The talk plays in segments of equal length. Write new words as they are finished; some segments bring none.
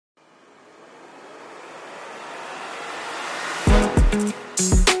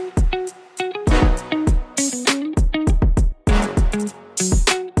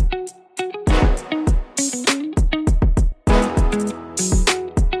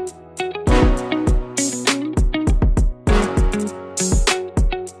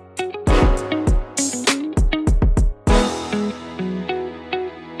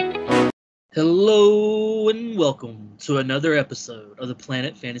Hello and welcome to another episode of the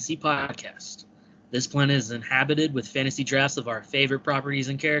Planet Fantasy Podcast. This planet is inhabited with fantasy drafts of our favorite properties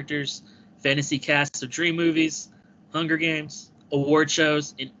and characters, fantasy casts of dream movies, Hunger Games, award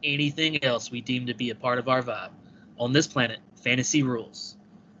shows, and anything else we deem to be a part of our vibe. On this planet, fantasy rules.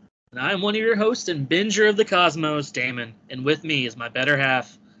 And I am one of your hosts and binger of the cosmos, Damon, and with me is my better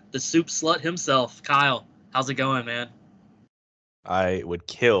half, the soup slut himself, Kyle. How's it going, man? I would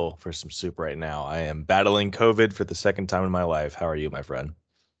kill for some soup right now. I am battling COVID for the second time in my life. How are you, my friend?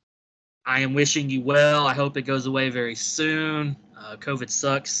 I am wishing you well. I hope it goes away very soon. COVID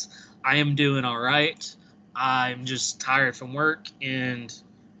sucks. I am doing all right. I'm just tired from work and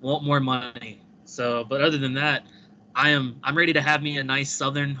want more money. So, but other than that, I'm ready to have me a nice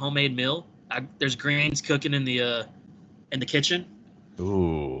Southern homemade meal. There's greens cooking in the kitchen.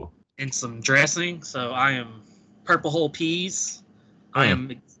 Ooh. And some dressing. So I am purple whole peas.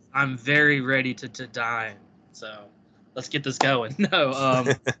 I'm very ready to dine. So let's get this going.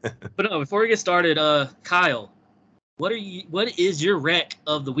 But before we get started, Kyle, what is your rec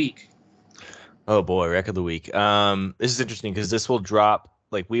of the week? Oh boy, rec of the week. This is interesting because this will drop,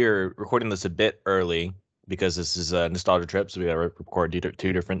 like, we are recording this a bit early because this is a nostalgia trip, so we gotta record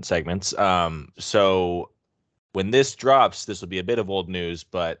two different segments. So when this drops, this will be a bit of old news,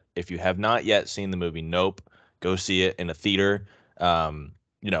 but if you have not yet seen the movie Nope, go see it in a theater.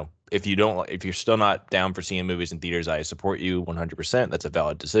 If you're still not down for seeing movies in theaters, I support you 100%. That's a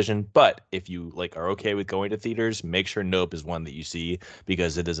valid decision. But if you are okay with going to theaters, make sure Nope is one that you see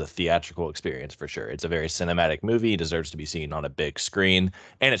because it is a theatrical experience for sure. It's a very cinematic movie. It deserves to be seen on a big screen,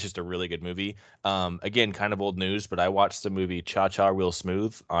 and it's just a really good movie. Again, kind of old news, but I watched the movie Cha Cha Real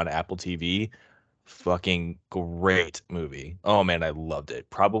Smooth on Apple TV. Fucking great movie. Oh man, I loved it.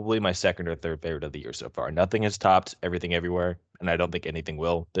 Probably my second or third favorite of the year so far. Nothing has topped Everything Everywhere, and I don't think anything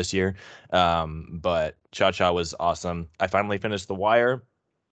will this year. But Cha Cha was awesome. I finally finished The Wire.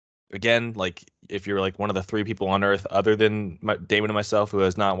 Again, if you're one of the three people on Earth other than Damon and myself who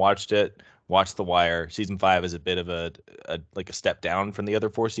has not watched it, watch The Wire. Season 5 is a bit of a step down from the other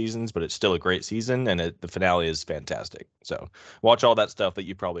 4 seasons, but it's still a great season, and the finale is fantastic. So watch all that stuff that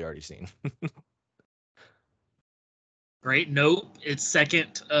you've probably already seen. Great. Nope. It's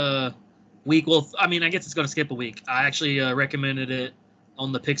second week. Well, I mean, I guess it's going to skip a week. I actually recommended it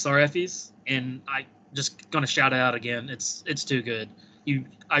on the Pixar Effies, and I just going to shout it out again. It's too good.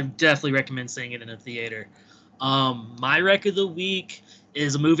 I definitely recommend seeing it in a theater. My rec of the week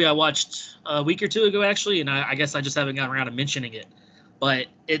is a movie I watched a week or two ago, actually, and I guess I just haven't gotten around to mentioning it. But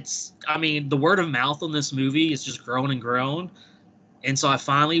the word of mouth on this movie is just grown and grown. And so I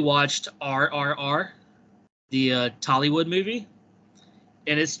finally watched RRR, the Tollywood movie,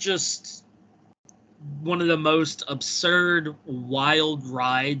 and it's just one of the most absurd, wild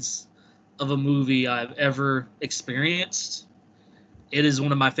rides of a movie I've ever experienced. It is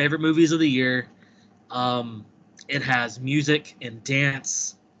one of my favorite movies of the year. It has music and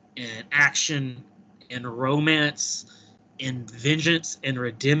dance and action and romance and vengeance and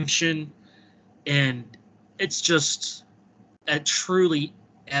redemption, and it's just a truly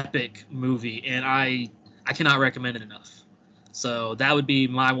epic movie, and I cannot recommend it enough. So that would be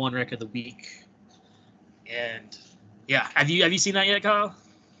my one rec of the week. And yeah, have you seen that yet, Kyle?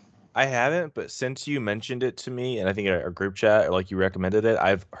 I haven't, but since you mentioned it to me, and I think in our group chat, or you recommended it,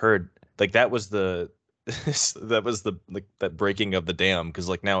 I've heard that was the that breaking of the dam, because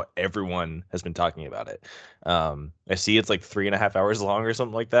now everyone has been talking about it. I see it's 3.5 hours long or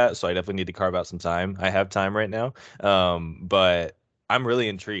something like that, so I definitely need to carve out some time. I have time right now, but I'm really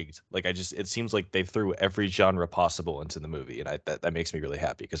intrigued. It seems like they threw every genre possible into the movie, and that makes me really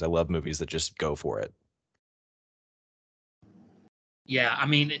happy because I love movies that just go for it. Yeah, I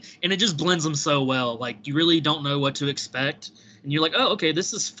mean, and it just blends them so well. You really don't know what to expect, and you're like, oh, okay,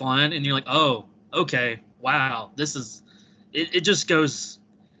 this is fun, and you're like, oh, okay, wow, this is. It just goes.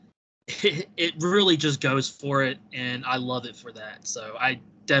 It really just goes for it, and I love it for that. So I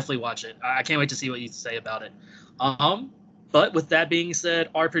definitely watch it. I can't wait to see what you say about it. But with that being said,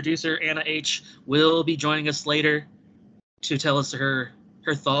 our producer Anna H will be joining us later to tell us her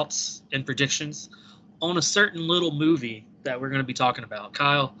thoughts and predictions on a certain little movie that we're going to be talking about.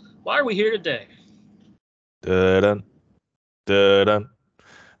 Kyle, why are we here today? Dun, dun, dun.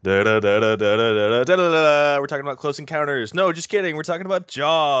 Da-da-da-da-da-da-da-da-da-da. We're talking about Close Encounters. No, just kidding. We're talking about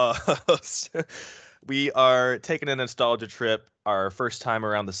Jaws. We are taking a nostalgia trip. Our first time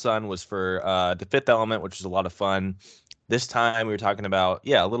around the sun was for The Fifth Element, which was a lot of fun. This time we were talking about,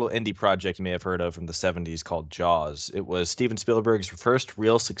 yeah, a little indie project you may have heard of from the 70s called Jaws. It was Steven Spielberg's first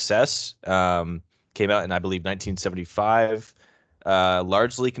real success. Came out in, I believe, 1975.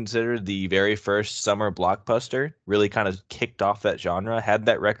 Largely considered the very first summer blockbuster. Really kind of kicked off that genre. Had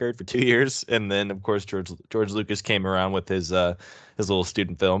that record for 2 years, and then of course George Lucas came around with his little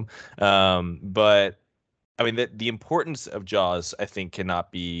student film. But I mean, the importance of Jaws, I think,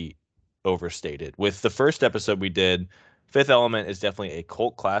 cannot be overstated. With the first episode we did, Fifth Element is definitely a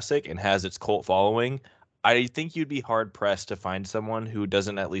cult classic and has its cult following. I think you'd be hard pressed to find someone who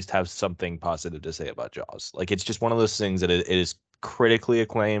doesn't at least have something positive to say about Jaws. Like, it's just one of those things that it is critically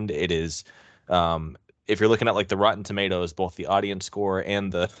acclaimed. It is, if you're looking at like the Rotten Tomatoes, both the audience score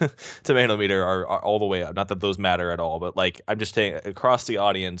and the tomato meter are all the way up. Not that those matter at all, but like I'm just saying across the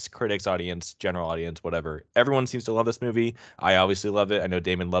audience, critics audience, general audience, whatever, everyone seems to love this movie. I obviously love it. I know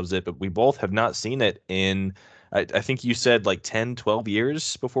Damon loves it, but we both have not seen it in, I think you said like 10, 12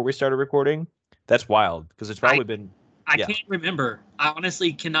 years before we started recording. That's wild because it's probably been, I yeah. can't remember. I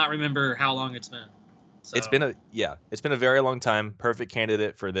honestly cannot remember how long it's been. So It's been a very long time. Perfect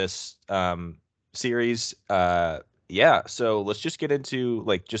candidate for this series. Yeah, so let's just get into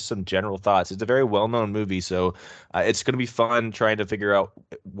like just some general thoughts. It's a very well-known movie, so it's going to be fun trying to figure out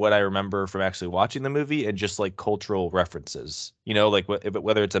what I remember from actually watching the movie and just like cultural references. You know, like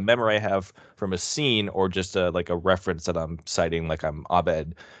whether it's a memory I have from a scene or just like a reference that I'm citing, like I'm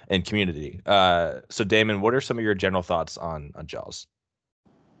Abed in Community. So Damon, what are some of your general thoughts on Jaws?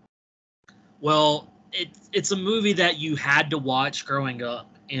 well, it's a movie that you had to watch growing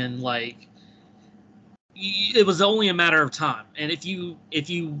up, and like it was only a matter of time. And if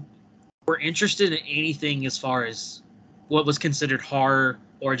you were interested in anything as far as what was considered horror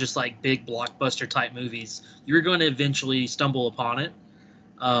or just like big blockbuster type movies, you were going to eventually stumble upon it.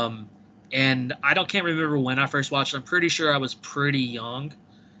 Um, and I don't can't remember when I first watched it. I'm pretty sure I was pretty young.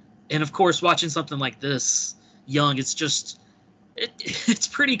 And of course, watching something like this young, it's just it's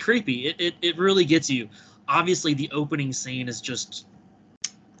pretty creepy. It really gets you. Obviously, the opening scene is just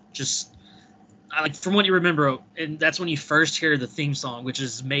like from what you remember, and that's when you first hear the theme song, which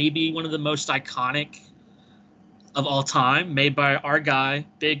is maybe one of the most iconic of all time, made by our guy.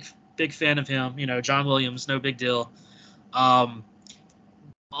 Big fan of him. You know, John Williams, no big deal. Um,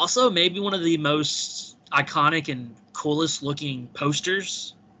 Also, maybe one of the most iconic and coolest looking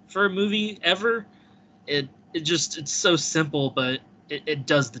posters for a movie ever. It's so simple, but it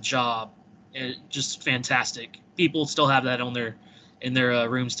does the job. It just fantastic. People still have that on their in their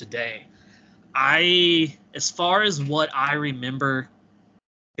rooms today. As far as what I remember,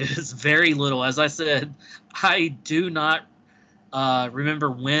 is very little. As I said, I do not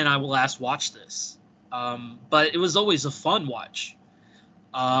remember when I last watched this, but it was always a fun watch.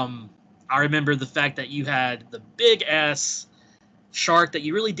 Um, I remember the fact that you had the big ass shark that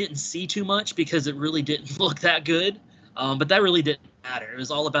you really didn't see too much because it really didn't look that good. But that really didn't matter. It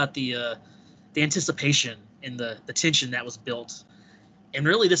was all about the anticipation and the tension that was built. And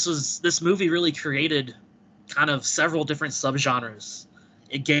really, this movie really created kind of several different subgenres.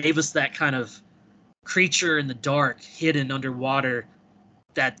 It gave us that kind of creature in the dark, hidden underwater,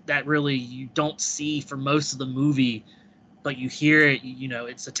 that really you don't see for most of the movie, but you hear it. You know,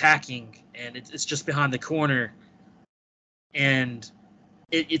 it's attacking, and it's just behind the corner, and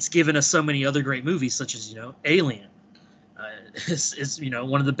it's given us so many other great movies, such as Alien. Is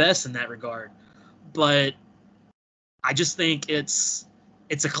one of the best in that regard. But I just think it's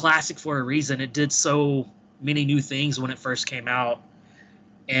a classic for a reason. It did so many new things when it first came out,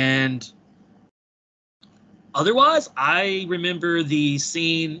 and otherwise, I remember the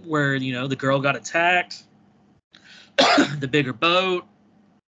scene where the girl got attacked, the bigger boat,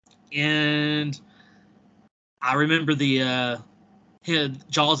 and I remember the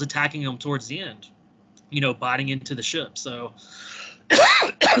Jaws attacking him towards the end, biting into the ship. So,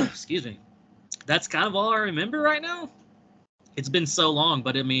 excuse me. That's kind of all I remember right now. It's been so long,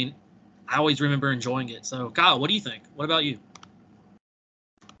 but I mean, I always remember enjoying it. So, Kyle, what do you think? What about you?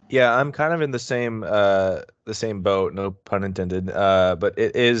 Yeah, I'm kind of in the same boat, no pun intended. But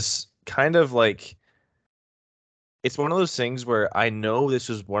it is kind of like it's one of those things where I know this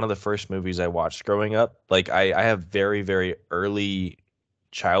was one of the first movies I watched growing up. Like I have very, very early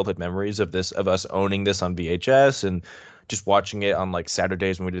childhood memories of this, of us owning this on VHS and just watching it on like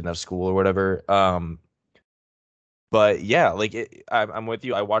Saturdays when we didn't have school or whatever. But yeah, like I'm with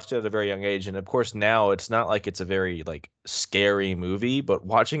you. I watched it at a very young age, and of course now it's not like it's a very like scary movie, but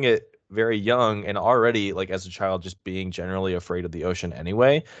watching it very young and already like as a child just being generally afraid of the ocean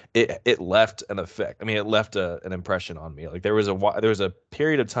anyway, it left an effect. I mean, it left an impression on me. Like there was a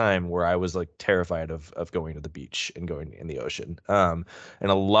period of time where I was like terrified of going to the beach and going in the ocean. And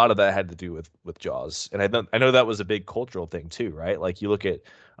a lot of that had to do with Jaws. And I know that was a big cultural thing too, right? Like you look at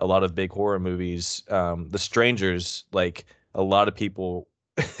a lot of big horror movies. The Strangers, like a lot of people,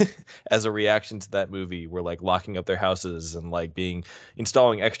 as a reaction to that movie, were like locking up their houses and like being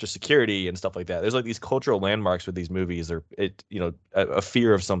installing extra security and stuff like that. There's like these cultural landmarks with these movies, or a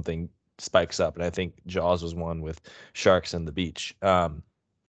fear of something spikes up, and I think Jaws was one with sharks and the beach.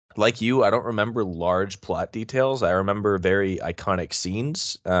 Like you, I don't remember large plot details. I remember very iconic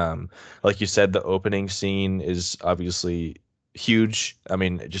scenes. Like you said, the opening scene is obviously huge. I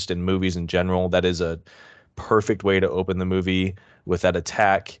mean, just in movies in general, that is a perfect way to open the movie with that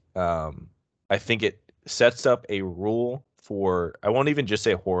attack. I think it sets up a rule for, I won't even just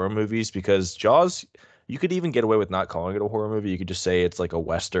say horror movies because Jaws, you could even get away with not calling it a horror movie. You could just say it's like a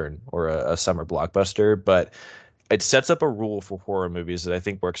Western or a summer blockbuster. But it sets up a rule for horror movies that I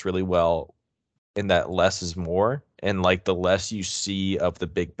think works really well in that less is more. And like the less you see of the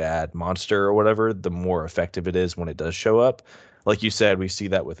big bad monster or whatever, the more effective it is when it does show up. Like you said, we see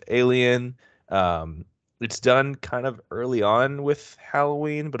that with Alien. Um, it's done kind of early on with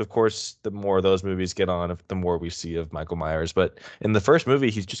Halloween, but of course, the more those movies get on, the more we see of Michael Myers. But in the first movie,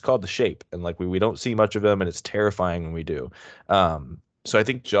 he's just called the Shape, and like we don't see much of him, and it's terrifying when we do. So I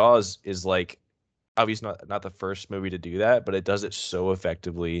think Jaws is like obviously not the first movie to do that, but it does it so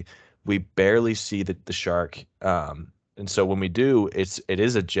effectively. We barely see the shark, and so when we do, it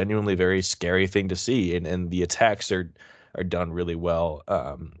is a genuinely very scary thing to see, and the attacks are done really well.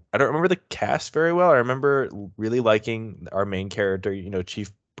 I don't remember the cast very well. I remember really liking our main character,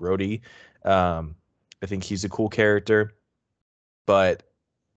 Chief Brody. I think he's a cool character, but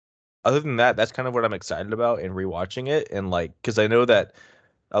other than that, that's kind of what I'm excited about in rewatching it, and like because I know that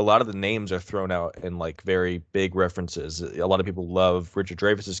a lot of the names are thrown out in like very big references. A lot of people love Richard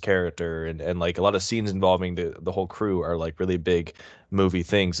Dreyfuss's character, and like a lot of scenes involving the whole crew are like really big movie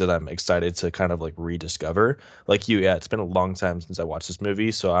things that I'm excited to kind of like rediscover. Like you, yeah, it's been a long time since I watched this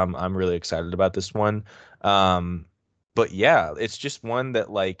movie, so I'm really excited about this one. Um, but yeah, it's just one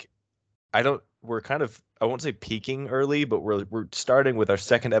that like I don't. We're kind of I won't say peaking early, but we're starting with our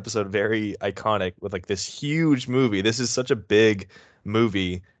second episode very iconic with like this huge movie. This is such a big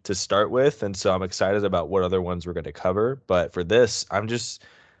movie to start with, and so I'm excited about what other ones we're going to cover. But for this, I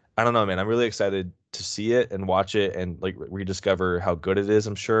don't know, man. I'm really excited to see it and watch it and like rediscover how good it is.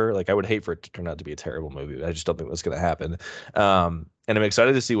 I'm sure. Like I would hate for it to turn out to be a terrible movie. But I just don't think that's going to happen. And I'm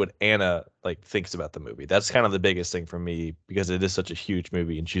excited to see what Anna like thinks about the movie. That's kind of the biggest thing for me because it is such a huge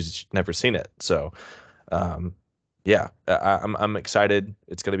movie and she's never seen it. So, um, yeah, I'm excited.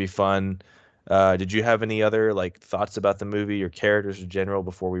 It's going to be fun. Did you have any other like thoughts about the movie or characters in general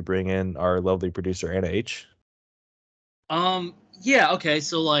before we bring in our lovely producer Anna H? Yeah, okay,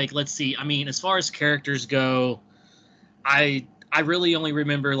 so like let's see. I mean, as far as characters go, I really only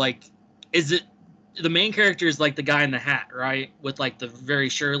remember like is it the main character is like the guy in the hat, right? With like the very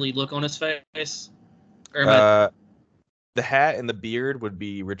surly look on his face? Or am I Uh, the hat and the beard would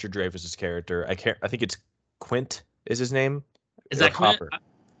be Richard Dreyfuss's character. I can't. I think it's Quint is his name, is or that Quint? Hopper.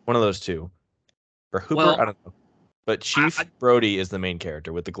 One of those two, or Hooper. I Well, don't know. But I Chief Brody is the main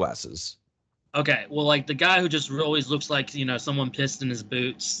character with the glasses. okay, well like the guy who just always looks like, someone pissed in his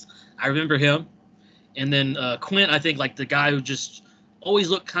boots. I remember him. And then Quint, I think like the guy who just always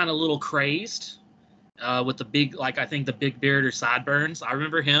looked kind of a little crazed. With the big, like I think the big beard or sideburns. I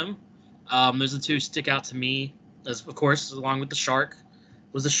remember him. Those are the two stick out to me, as of course, along with the shark.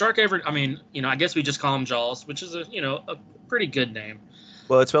 Was the shark ever? I mean, I guess we just call him Jaws, which is a pretty good name.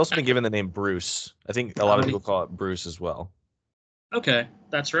 Well, it's also been given the name Bruce. I think a lot of Um, people call it Bruce as well. okay,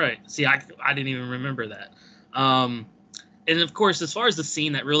 that's right. See, I didn't even remember that. Um, and of course, as far as the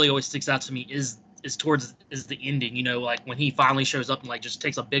scene that really always sticks out to me is the ending. Like when he finally shows up and like just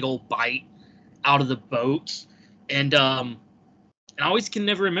takes a big old bite out of the boat, and and I always can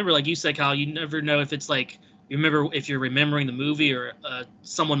never remember, like you said, Kyle, you never know if it's like you remember if you're remembering the movie or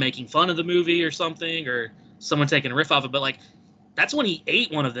someone making fun of the movie or something or someone taking a riff off it. But like that's when he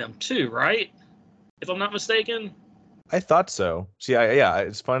ate one of them too, right? If I'm not mistaken. I thought so. See, yeah,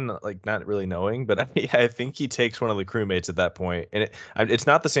 it's fun, like not really knowing, but I think he takes one of the crewmates at that point, and it's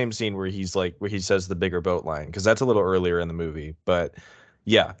not the same scene where he's like where he says the bigger boat line because that's a little earlier in the movie. But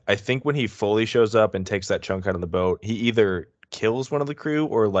yeah, I think when he fully shows up and takes that chunk out of the boat, he either kills one of the crew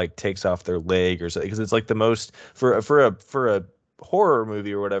or like takes off their leg or something, because it's like the most for a horror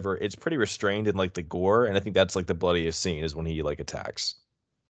movie or whatever, it's pretty restrained in like the gore, and I think that's like the bloodiest scene is when he like attacks.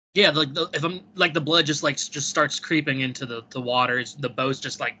 Yeah, like if I'm like the blood just starts creeping into the water. The boat's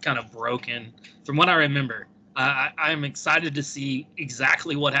just like kind of broken. From what I remember, I'm excited to see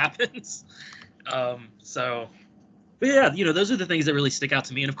exactly what happens. So, but yeah, those are the things that really stick out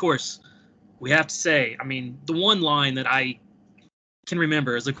to me. And of course, we have to say, I mean, the one line that I can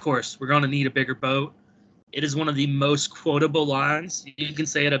remember is, of course, we're going to need a bigger boat. It is one of the most quotable lines. You can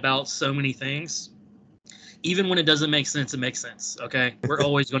say it about so many things. Even when it doesn't make sense, it makes sense. Okay, we're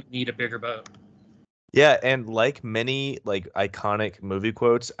always going to need a bigger boat. Yeah, and like many like iconic movie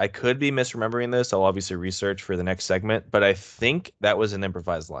quotes, I could be misremembering this. I'll obviously research for the next segment, but I think that was an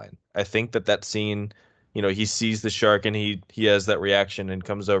improvised line. I think that scene, he sees the shark and he has that reaction and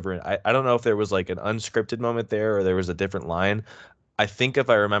comes over, and I don't know if there was like an unscripted moment there or there was a different line. I think if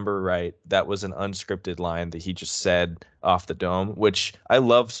I remember right, that was an unscripted line that he just said off the dome, which I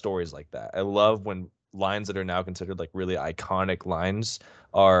love stories like that. I love when lines that are now considered like really iconic lines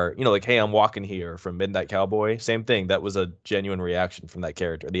are, like, hey, I'm walking here from Midnight Cowboy. Same thing. That was a genuine reaction from that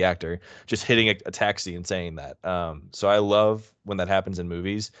character, the actor, just hitting a taxi and saying that. So I love when that happens in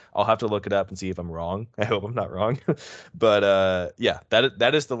movies. I'll have to look it up and see if I'm wrong. I hope I'm not wrong. But yeah,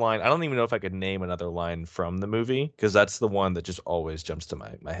 that is the line. I don't even know if I could name another line from the movie because that's the one that just always jumps to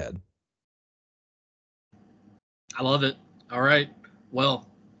my head. I love it. All right. Well,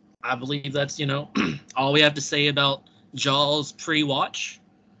 I believe that's, all we have to say about Jaws pre-watch.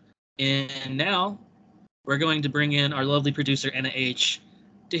 And now we're going to bring in our lovely producer, Anna H.,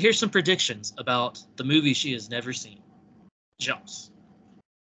 to hear some predictions about the movie she has never seen, Jaws.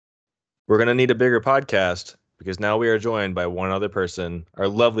 We're going to need a bigger podcast because now we are joined by one other person, our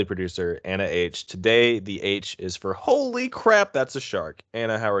lovely producer, Anna H. Today, the H is for holy crap, that's a shark.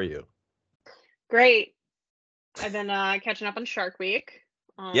 Anna, how are you? Great. I've been catching up on Shark Week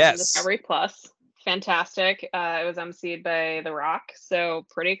on Yes. Discovery Plus. Fantastic. It was emceed by The Rock, so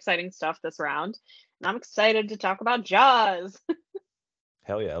pretty exciting stuff this round. And I'm excited to talk about Jaws.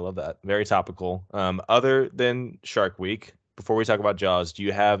 Hell yeah, I love that. Very topical. Other than Shark Week, before we talk about Jaws, do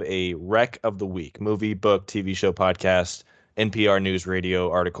you have a rec of the week? Movie, book, TV show, podcast, NPR News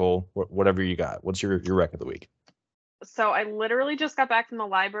Radio article, whatever you got. What's your rec of the week? So I literally just got back from the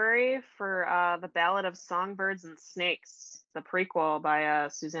library for The Ballad of Songbirds and Snakes, the prequel by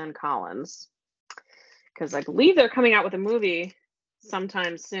Suzanne Collins. Because I believe they're coming out with a movie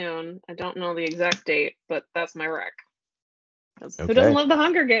sometime soon. I don't know the exact date, but that's my rec. Okay. Who doesn't love the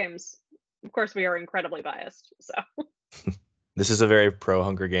Hunger Games? Of course, we are incredibly biased. So this is a very pro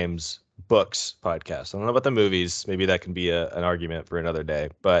Hunger Games books podcast. I don't know about the movies. Maybe that can be an argument for another day.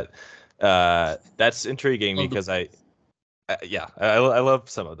 But that's intriguing because I love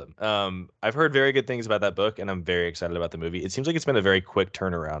some of them. I've heard very good things about that book, and I'm very excited about the movie. It seems like it's been a very quick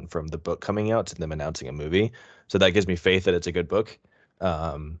turnaround from the book coming out to them announcing a movie. So that gives me faith that it's a good book.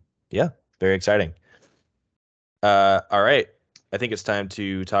 Yeah, very exciting. All right. I think it's time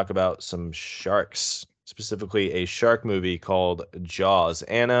to talk about some sharks, specifically a shark movie called Jaws.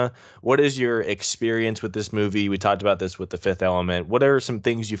 Anna, what is your experience with this movie? We talked about this with The Fifth Element. What are some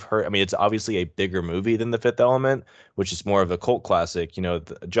things you've heard? I mean, it's obviously a bigger movie than The Fifth Element, which is more of a cult classic.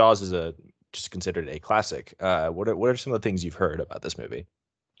 Jaws is just considered a classic. What are some of the things you've heard about this movie?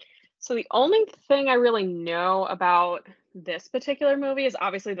 So the only thing I really know about this particular movie is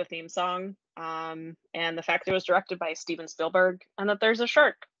obviously the theme song, and the fact that it was directed by Steven Spielberg and that there's a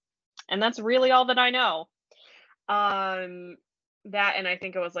shark. And that's really all that I know. That, and I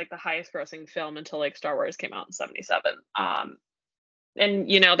think it was like the highest grossing film until like Star Wars came out in 1977.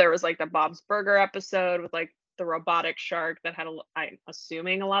 And there was like the Bob's Burger episode with like the robotic shark that had I'm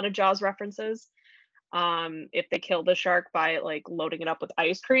assuming a lot of Jaws references. If they kill the shark by like loading it up with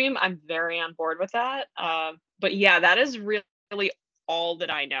ice cream, I'm very on board with that. But yeah, that is really all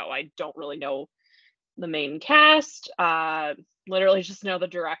that I know. I don't really know the main cast. Literally just know the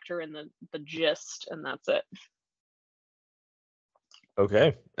director and the gist, and that's it.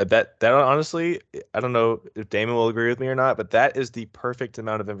 Okay, that honestly, I don't know if Damon will agree with me or not, but that is the perfect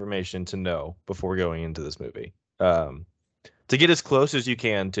amount of information to know before going into this movie. To get as close as you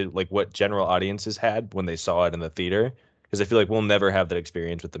can to like what general audiences had when they saw it in the theater, because I feel like we'll never have that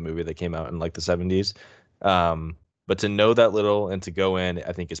experience with the movie that came out in like the 70s. But to know that little and to go in,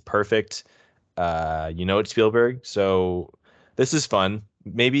 I think is perfect. It's Spielberg, so this is fun.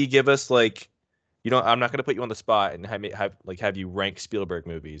 Maybe give us like, I'm not gonna put you on the spot and have you rank Spielberg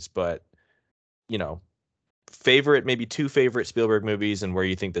movies, but maybe two favorite Spielberg movies and where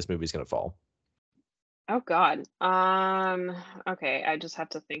you think this movie's gonna fall. Oh God. Okay, I just have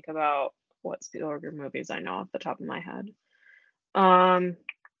to think about what Spielberg movies I know off the top of my head. Um,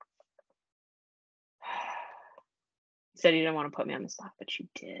 said you didn't want to put me on the spot, but you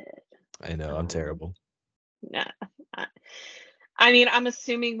did. I know I'm Um, terrible. nah. I I mean, I'm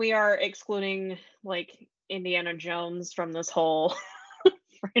assuming we are excluding like Indiana Jones from this whole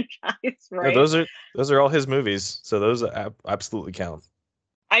franchise, No, right? those are all his movies, so those absolutely count.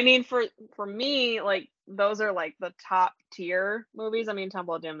 I mean, for me, like those are like the top tier movies. I mean,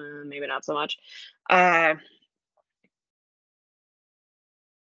 Temple of Doom, maybe not so much. Uh,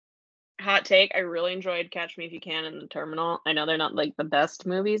 hot take: I really enjoyed Catch Me If You Can and The Terminal. I know they're not like the best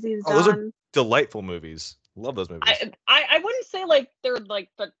movies he's Oh, those are done. delightful movies. Love those movies. I wouldn't say like they're like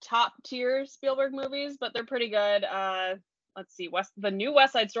the top tier Spielberg movies, but they're pretty good. Let's see, the new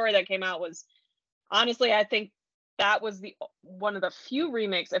West Side Story that came out was honestly, I think that was the one of the few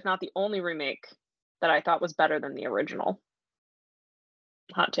remakes, if not the only remake, that I thought was better than the original.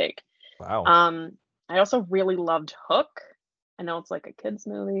 Hot take. Wow. I also really loved Hook. I know it's like a kids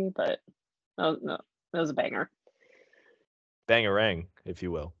movie, but no, it was a banger. Bangarang, if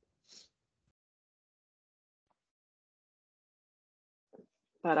you will.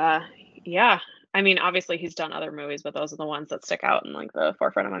 But yeah. I mean, obviously he's done other movies, but those are the ones that stick out in like the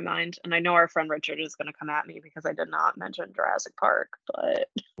forefront of my mind. And I know our friend Richard is going to come at me because I did not mention Jurassic Park, but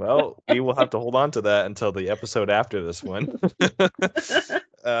Well, we will have to hold on to that until the episode after this one.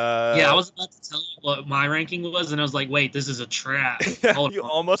 Yeah, I was about to tell you what my ranking was, and I was like, wait, this is a trap. Hold you on.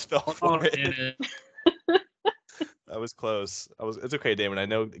 almost fell Hold for on a it. minute. I was close. It's okay, Damon. I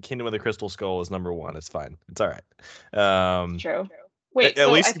know Kingdom of the Crystal Skull is number 1. It's fine. It's all right. True. Wait, at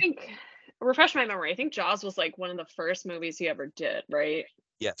so least I think refresh my memory. I think Jaws was like one of the first movies he ever did, right?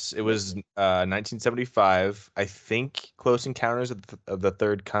 yes, it was 1975. I think Close Encounters of the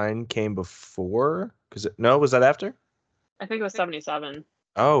Third Kind came before. No, was that after? I think it was 77.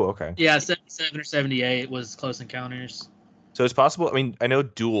 Oh, okay. Yeah, 77 or 78 was Close Encounters. So it's possible. I mean, I know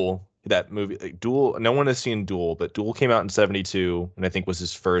Duel, that movie, like Duel. No one has seen Duel, but Duel came out in '72, and I think was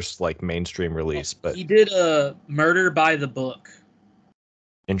his first like mainstream release. But He did a Murder by the Book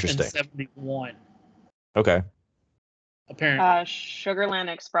in interesting. 71, Okay. apparently. Sugarland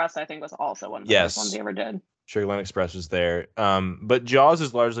Express, I think, was also one of the first ones he ever did. Sugarland Express was there. But Jaws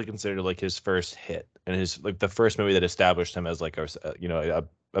is largely considered like his first hit and his like the first movie that established him as like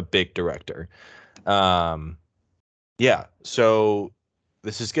a big director. Yeah. So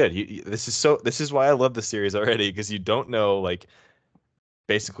this is good. This is why I love the series already, because you don't know like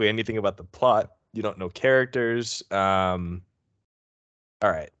basically anything about the plot. You don't know characters. All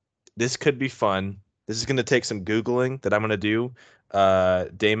right. This could be fun. This is going to take some Googling that I'm going to do.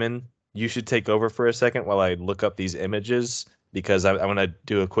 Damon, you should take over for a second while I look up these images, because I want to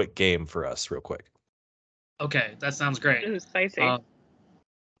do a quick game for us real quick. Okay, that sounds great. Ooh, spicy. Yeah,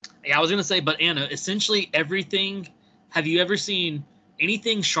 I was going to say, but Anna, essentially everything, have you ever seen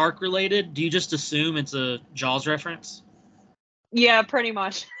anything shark related? Do you just assume it's a Jaws reference? Yeah, pretty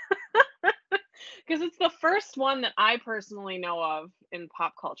much. Because it's the first one that I personally know of in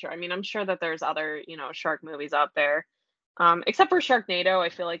pop culture. I mean, I'm sure that there's other, shark movies out there. Except for Sharknado, I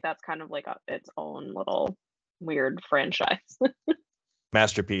feel like that's kind of like its own little weird franchise.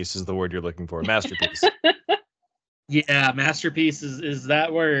 Masterpiece is the word you're looking for. Masterpiece. Yeah, masterpiece is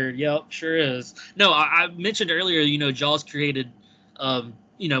that word. Yep, sure is. No, I mentioned earlier, Jaws created,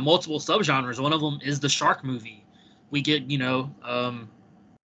 multiple subgenres. One of them is the shark movie. We get,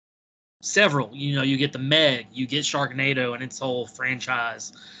 several. You get the Meg, you get Sharknado and its whole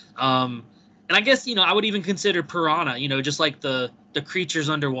franchise. And I guess, I would even consider Piranha, just like the creatures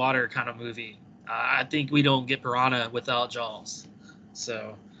underwater kind of movie. I think we don't get Piranha without Jaws.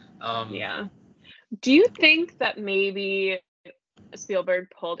 So, yeah. Do you think that maybe Spielberg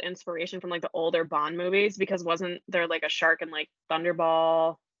pulled inspiration from like the older Bond movies? Because wasn't there like a shark in like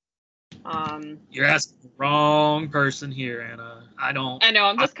Thunderball? You're asking the wrong person here, Anna. I know.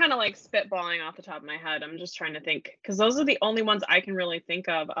 I'm just kind of like spitballing off the top of my head. I'm just trying to think, because those are the only ones I can really think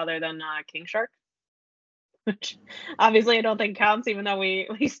of other than King Shark. Which obviously I don't think counts, even though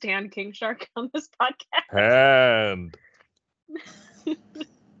we stand King Shark on this podcast. And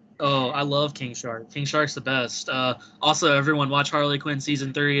oh, I love King Shark. King Shark's the best. Also, everyone watch Harley Quinn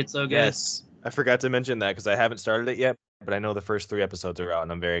season 3. It's so good. Yes, I forgot to mention that because I haven't started it yet, but I know the first 3 episodes are out,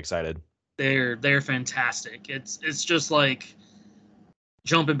 and I'm very excited. They're fantastic. It's just like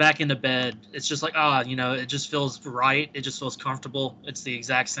jumping back into bed. It's just like it just feels right. It just feels comfortable. It's the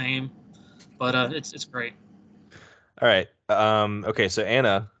exact same, but it's great. All right. Okay, so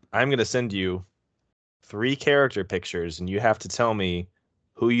Anna, I'm gonna send you 3 character pictures, and you have to tell me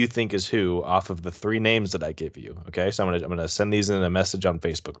who you think is who off of the 3 names that I give you. Okay, so I'm gonna send these in a message on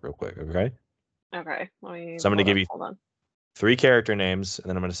Facebook real quick. Okay. Okay. Let me. So I'm gonna give you Hold on. 3 character names, and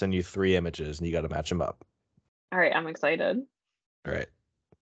then I'm gonna send you 3 images, and you got to match them up. All right. I'm excited. All right.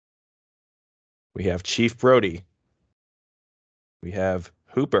 We have Chief Brody. We have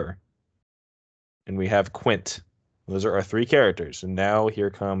Hooper. And we have Quint. Those are our 3 characters. And now here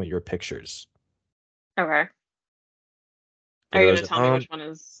come your pictures. Okay. For Are you those gonna at tell me home, which one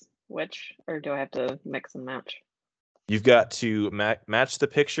is which, or do I have to mix and match? you've got to match the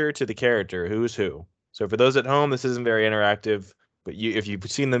picture to the character. Who's who? So for those at home, this isn't very interactive. But if you've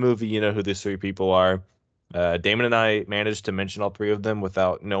seen the movie, you know who these 3 people are. Damon and I managed to mention all 3 of them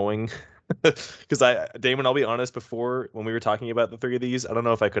without knowing. Because Damon, I'll be honest, before when we were talking about the 3 of these, I don't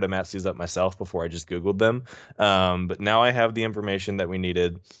know if I could have matched these up myself before I just Googled them. But now I have the information that we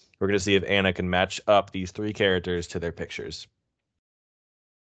needed. We're going to see if Anna can match up these 3 characters to their pictures.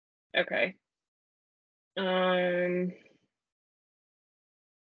 Okay. I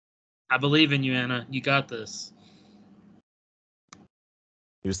believe in you, Anna. You got this.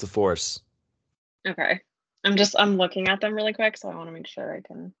 Use the force. Okay. I'm looking at them really quick, so I want to make sure I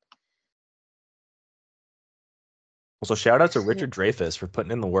can. Also, shout out to Richard Dreyfuss for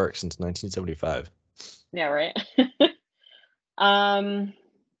putting in the work since 1975. Yeah, right.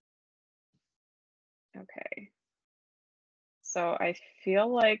 Okay. So I feel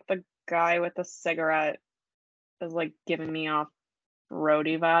like the guy with the cigarette is like giving me off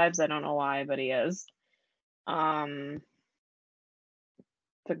roadie vibes. I don't know why, but he is. The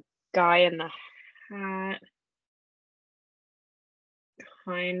guy in the hat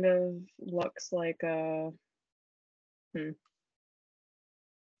kind of looks like a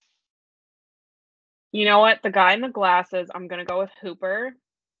You know what? The guy in the glasses, I'm gonna go with Hooper.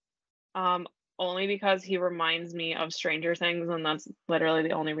 Only because he reminds me of Stranger Things, and that's literally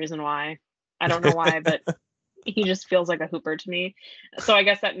the only reason why. I don't know why, but he just feels like a Hooper to me. So I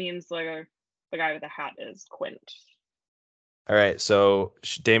guess that means the guy with the hat is Quint. All right, so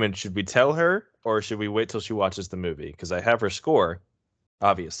Damon, should we tell her or should we wait till she watches the movie? Because I have her score,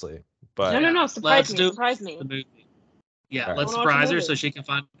 obviously. But No, surprise me. The movie. Yeah, right. let's surprise her so she can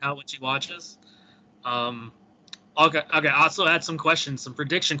find out what she watches. Okay. I also had some questions, some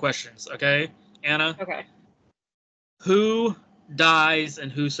prediction questions. Okay, Anna. Okay. Who dies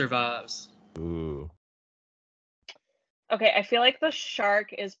and who survives? Ooh. Okay, I feel like the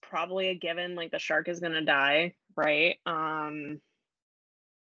shark is probably a given. Like the shark is gonna die, right? I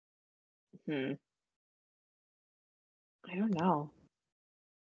don't know.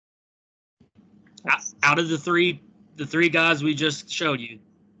 Out of the three guys we just showed you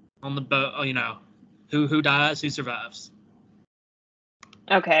on the boat, who dies, who survives?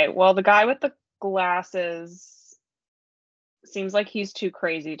 Okay, well, the guy with the glasses seems like he's too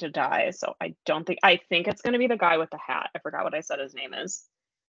crazy to die, so I think it's going to be the guy with the hat. I forgot what I said his name is.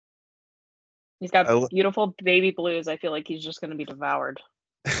 He's got beautiful baby blues. I feel like he's just going to be devoured.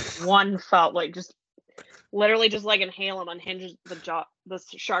 One felt like just literally just like inhale him, unhinges the jaw. The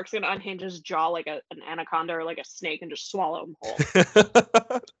shark's going to unhinge his jaw like an anaconda or like a snake and just swallow him whole.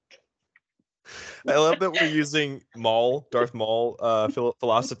 I love that we're using Darth Maul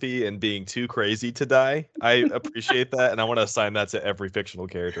philosophy and being too crazy to die. I appreciate that, and I want to assign that to every fictional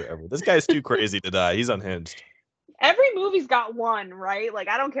character ever. This guy's too crazy to die. He's unhinged. Every movie's got one, right? Like,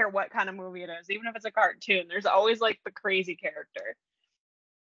 I don't care what kind of movie it is, even if it's a cartoon, there's always like the crazy character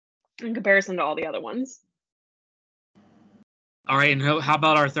in comparison to all the other ones. All right, and how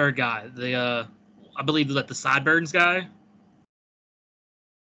about our third guy? I believe that the Sideburns guy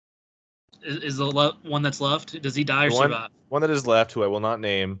is the one that's left. Does he die or survive? One that is left, who I will not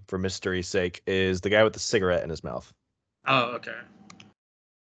name for mystery's sake, is the guy with the cigarette in his mouth. Oh, okay.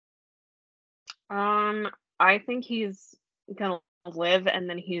 I think he's gonna live, and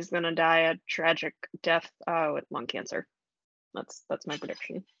then he's gonna die a tragic death with lung cancer. That's my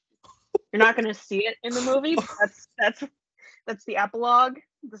prediction. You're not gonna see it in the movie, but that's the epilogue,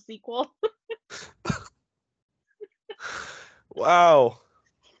 the sequel. Wow.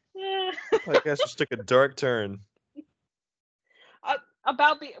 I guess just took a dark turn.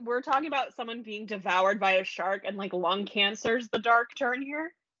 We're talking about someone being devoured by a shark, and like lung cancer's the dark turn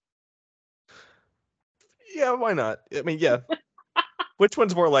here. Yeah, why not? I mean, yeah. Which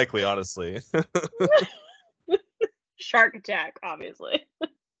one's more likely, honestly? Shark attack, obviously.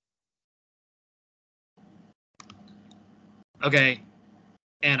 Okay,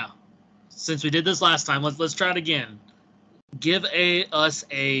 Anna. Since we did this last time, let's try it again. Give us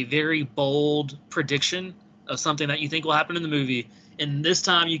a very bold prediction of something that you think will happen in the movie, and this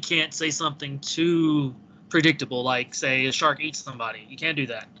time you can't say something too predictable, like say a shark eats somebody. You can't do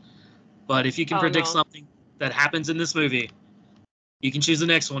that. But if you can Oh, predict no. something that happens in this movie, you can choose the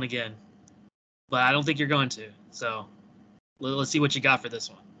next one again. But I don't think you're going to. So let's see what you got for this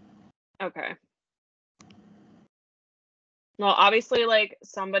one. Okay. Well, obviously, like,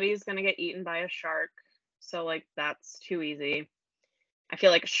 somebody's gonna get eaten by a shark, so like that's too easy. I feel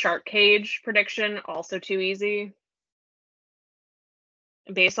like shark cage prediction also too easy.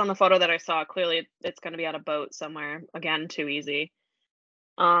 Based on the photo that I saw, clearly it's gonna be on a boat somewhere. Again, too easy.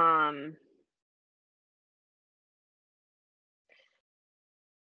 Um,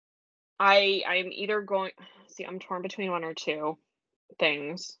 I'm either going. See, I'm torn between one or two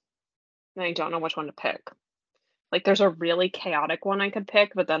things, and I don't know which one to pick. Like, there's a really chaotic one I could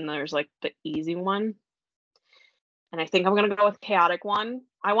pick, but then there's like the easy one. And I think I'm gonna go with chaotic one.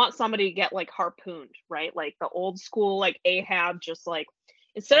 I want somebody to get like harpooned, right? Like the old school, like Ahab, just like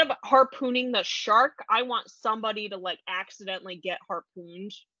instead of harpooning the shark, I want somebody to like accidentally get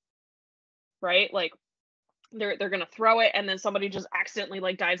harpooned, right? Like they're gonna throw it and then somebody just accidentally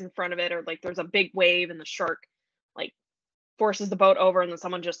like dives in front of it, or like there's a big wave and the shark like forces the boat over and then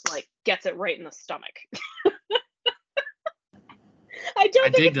someone just like gets it right in the stomach. I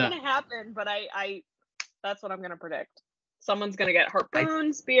don't think it's gonna happen, but I that's what I'm gonna predict. Someone's gonna get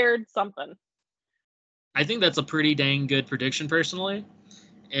harpooned, speared, something. I think that's a pretty dang good prediction, personally,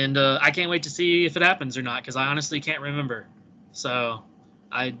 and I can't wait to see if it happens or not, because I honestly can't remember. So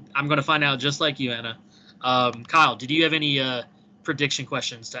I'm gonna find out just like you, Anna. Kyle, did you have any prediction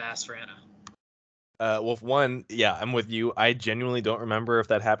questions to ask for Anna? Well, one, yeah, I'm with you. I genuinely don't remember if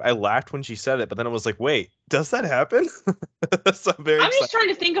that happened. I laughed when she said it, but then I was like, wait, does that happen? So I'm very I'm excited. just trying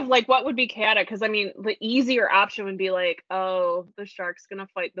to think of like what would be chaotic, because I mean the easier option would be like, oh, the shark's gonna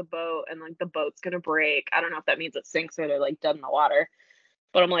fight the boat and like the boat's gonna break. I don't know if that means it sinks or they're like dead in the water.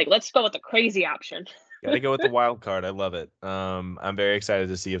 But I'm like, let's go with the crazy option. Gotta go with the wild card. I love it. I'm very excited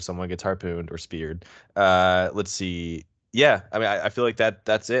to see if someone gets harpooned or speared. Let's see. Yeah, I mean, I feel like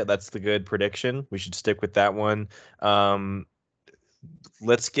that's it. That's the good prediction. We should stick with that one.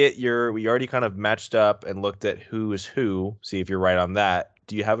 Let's get we already kind of matched up and looked at who is who. See if you're right on that.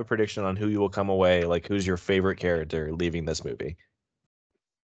 Do you have a prediction on who you will come away? Like, who's your favorite character leaving this movie?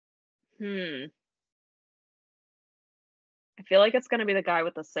 I feel like it's gonna be the guy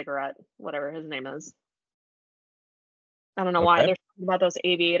with the cigarette, whatever his name is. I don't know why. They're talking about those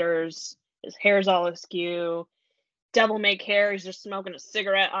aviators. His hair's all askew. Devil may care. He's just smoking a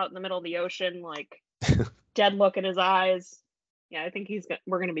cigarette out in the middle of the ocean, like dead look in his eyes. Yeah, I think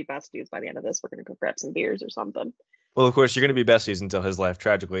we're gonna be besties by the end of this. We're gonna go grab some beers or something. Well, of course, you're going to be besties until his life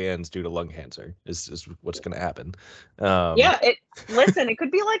tragically ends due to lung cancer. Is what's going to happen. Yeah, listen, it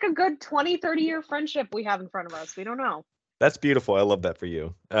could be like a good 20, 30-year friendship we have in front of us. We don't know. That's beautiful. I love that for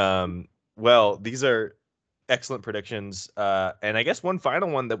you. Well, these are excellent predictions. And I guess one final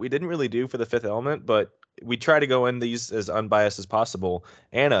one that we didn't really do for The Fifth Element, but we try to go in these as unbiased as possible.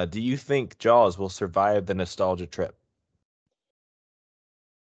 Anna, do you think Jaws will survive the nostalgia trip?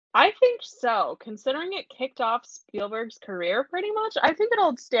 I think so. Considering it kicked off Spielberg's career pretty much, I think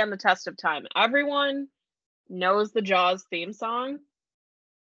it'll stand the test of time. Everyone knows the Jaws theme song,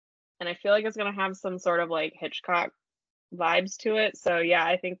 and I feel like it's gonna have some sort of like Hitchcock vibes to it. So yeah,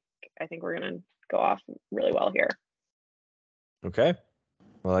 I think we're gonna go off really well here. Okay.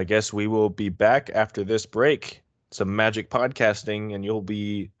 Well, I guess we will be back after this break. Some magic podcasting, and we'll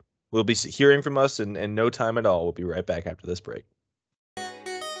be hearing from us in no time at all. We'll be right back after this break.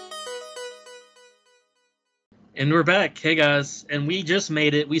 And we're back. Hey guys, and we just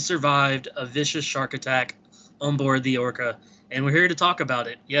made it. We survived a vicious shark attack on board the Orca, and we're here to talk about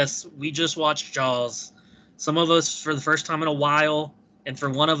it. Yes, we just watched Jaws. Some of us for the first time in a while, and for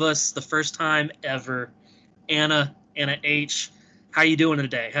one of us, the first time ever. Anna H, how you doing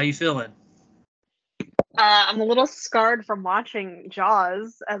today? How you feeling? I'm a little scarred from watching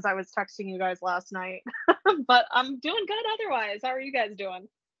Jaws as I was texting you guys last night, but I'm doing good otherwise. How are you guys doing?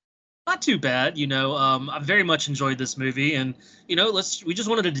 Not too bad, I very much enjoyed this movie, and we just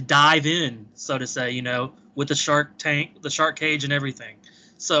wanted to dive in, so to say, with the shark tank, the shark cage, and everything.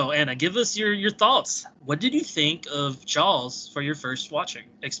 So, Anna, give us your thoughts. What did you think of Jaws for your first watching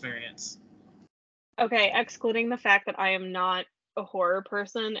experience? Okay, excluding the fact that I am not a horror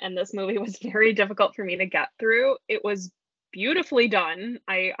person and this movie was very difficult for me to get through, it was beautifully done.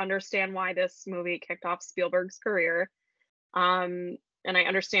 I understand why this movie kicked off Spielberg's career. And I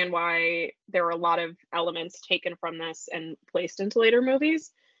understand why there were a lot of elements taken from this and placed into later movies.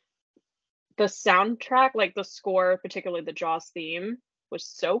 The soundtrack, like the score, particularly the Jaws theme, was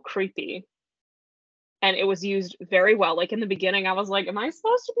so creepy. and it was used very well. Like in the beginning, I was like, am I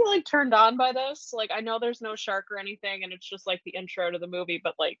supposed to be like turned on by this? Like, I know there's no shark or anything, and it's just like the intro to the movie,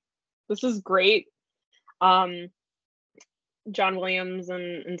 but like, this is great. John Williams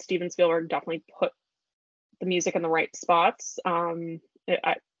and Steven Spielberg definitely put the music in the right spots. It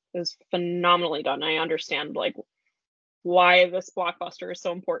was phenomenally done. I understand like why this blockbuster is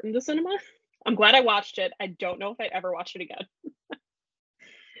so important to cinema. I'm glad I watched it. I don't know if I'd ever watch it again.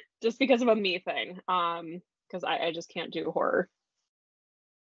 Just because of a me thing. Because I just can't do horror.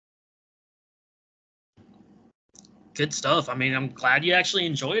 Good stuff. I mean, I'm glad you actually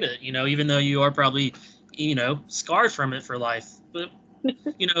enjoyed it, you know, even though you are probably, you know, scarred from it for life. But,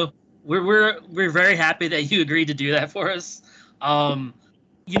 you know, we're very happy that you agreed to do that for us.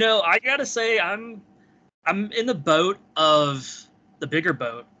 You know, I gotta say, I'm in the boat of the bigger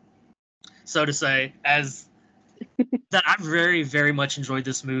boat, so to say, as that I very, very much enjoyed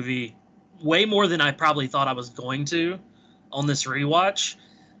this movie way more than I probably thought I was going to on this rewatch.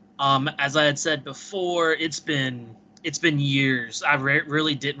 As I had said before, it's been years. I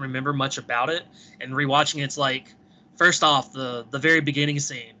really didn't remember much about it, and rewatching it's like, first off, the very beginning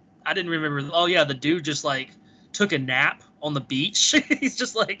scene. I didn't remember. Oh yeah, the dude just like took a nap on the beach. He's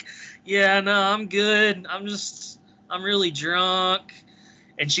just like, yeah, no, I'm good. I'm really drunk,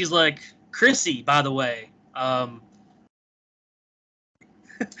 and she's like, Chrissy, by the way.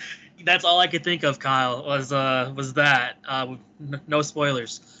 That's all I could think of, Kyle, was that. No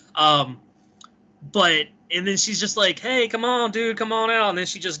spoilers. But and then she's just like, hey, come on, dude, come on out. And then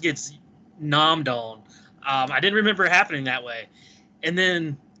she just gets nommed on. I didn't remember it happening that way. And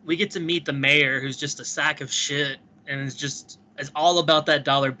then we get to meet the mayor, who's just a sack of shit, and is all about that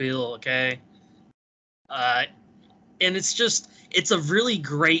dollar bill, okay? And it's a really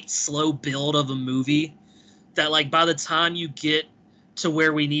great slow build of a movie that, like, by the time you get to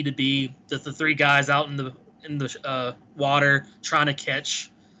where we need to be, the three guys out in the water trying to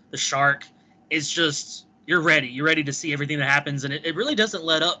catch the shark, it's just, you're ready. You're ready to see everything that happens, and it really doesn't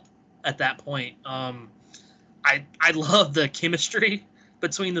let up at that point. I love the chemistry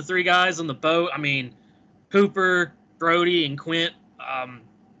between the three guys on the boat. I mean, Hooper, Brody, and Quint,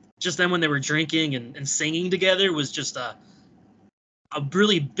 just then when they were drinking and singing together was just a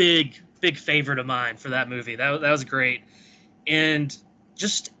really big favorite of mine for that movie. That was great. And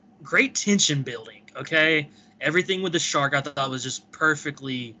just great tension building, okay? Everything with the shark I thought was just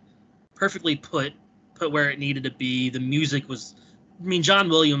perfectly put where it needed to be. The music was, I mean, John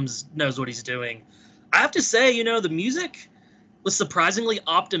Williams knows what he's doing. I have to say, you know, the music was surprisingly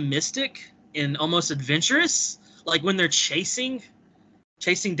optimistic and almost adventurous. Like when they're chasing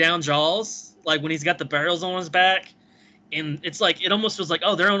down Jaws, like when he's got the barrels on his back, and it's like, it almost was like,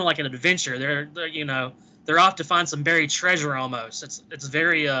 oh, they're on like an adventure. They're you know, they're off to find some buried treasure almost. It's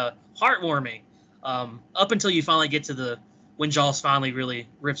very heartwarming. Up until you finally get to when Jaws finally really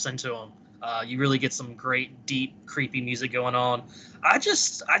rips into them. You really get some great, deep, creepy music going on.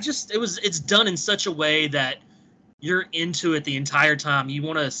 It's done in such a way that you're into it the entire time. You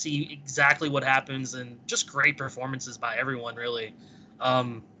want to see exactly what happens, and just great performances by everyone, really.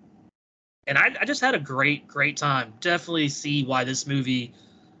 And I just had a great time. Definitely see why this movie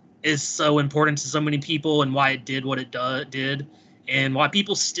is so important to so many people, and why it did what it did, and why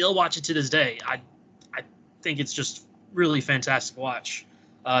people still watch it to this day. I think it's just really fantastic watch.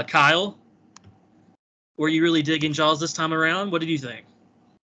 Kyle, were you really digging Jaws this time around? What did you think?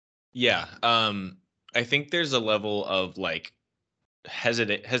 Yeah, I think there's a level of like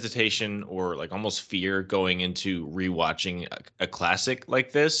hesitation or like almost fear going into rewatching a classic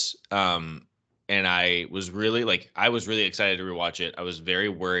like this. And I was really excited to rewatch it. I was very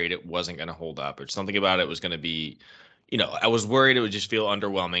worried it wasn't going to hold up, or something about it was going to be, you know, I was worried it would just feel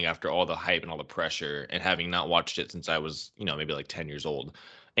underwhelming after all the hype and all the pressure, and having not watched it since I was, you know, maybe like 10 years old.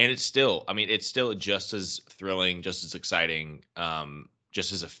 And it's still, I mean, it's still just as thrilling, just as exciting,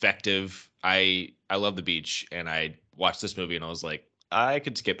 just as effective. I love the beach, and I watched this movie and I was like, I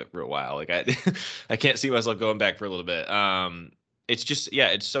could skip it for a while. Like I can't see myself going back for a little bit. It's just, yeah,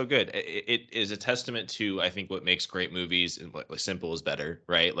 it's so good. It is a testament to, I think, what makes great movies, and like simple is better,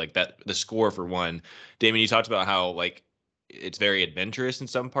 right? Like that, the score for one. Damon, you talked about how like it's very adventurous in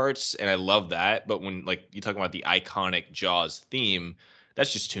some parts, and I love that. But when like you talk about the iconic Jaws theme,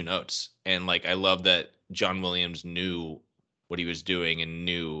 that's just two notes. And like I love that John Williams knew what he was doing and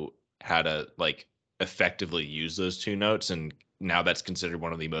knew how to like effectively use those two notes, and now that's considered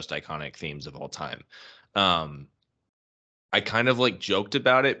one of the most iconic themes of all time. I kind of like joked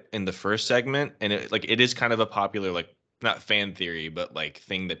about it in the first segment, and it is kind of a popular, like, not fan theory, but like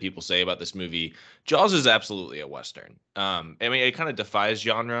thing that people say about this movie. Jaws is absolutely a Western. I mean, it kind of defies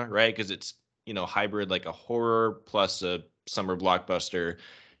genre, right? Because hybrid, like a horror plus a summer blockbuster.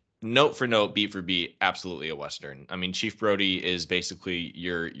 Note for note, beat for beat, absolutely a Western. I mean, Chief Brody is basically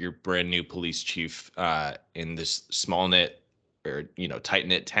your brand new police chief in this small knit or tight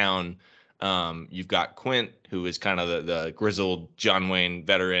knit town. You've got Quint, who is kind of the grizzled John Wayne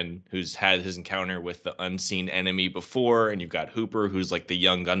veteran who's had his encounter with the unseen enemy before, and you've got Hooper, who's like the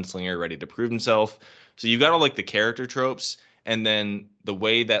young gunslinger ready to prove himself. So you've got all like the character tropes, and then the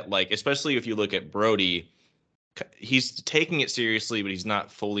way that, like, especially if you look at Brody, he's taking it seriously, but he's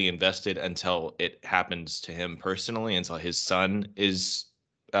not fully invested until it happens to him personally, until his son is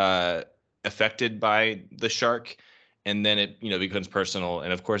uh, affected by the shark, and then it becomes personal.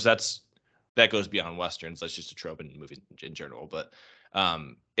 And of course, that goes beyond westerns. That's just a trope in movies in general. But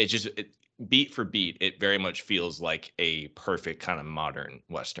beat for beat, it very much feels like a perfect kind of modern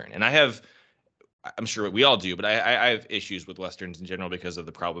western. And I'm sure we all do, but I have issues with westerns in general because of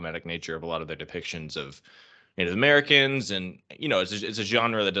the problematic nature of a lot of their depictions of Native Americans, and it's a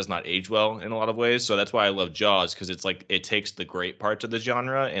genre that does not age well in a lot of ways. So that's why I love Jaws, because it's like it takes the great parts of the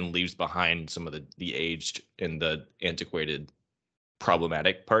genre and leaves behind some of the aged and the antiquated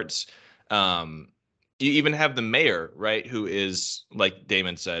problematic parts. You even have the mayor, right, who is, like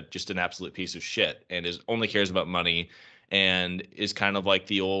Damon said, just an absolute piece of shit and only cares about money, and is kind of like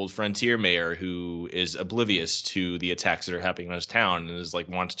the old frontier mayor who is oblivious to the attacks that are happening in his town, and is like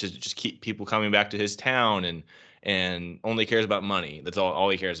wants to just keep people coming back to his town, and only cares about money. That's all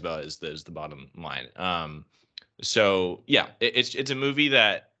he cares about is the bottom line. So yeah, it's a movie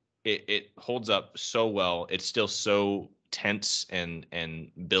that it holds up so well. It's still so tense and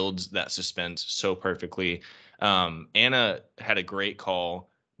builds that suspense so perfectly. Anna had a great call.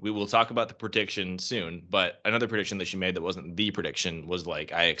 We will talk about the prediction soon, but another prediction that she made that wasn't the prediction was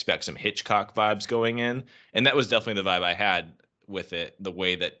like, I expect some Hitchcock vibes going in. And that was definitely the vibe I had with it. The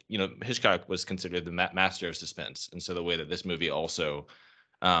way that, Hitchcock was considered the master of suspense. And so the way that this movie also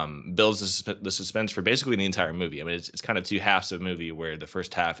builds the suspense for basically the entire movie. I mean, it's kind of two halves of a movie where the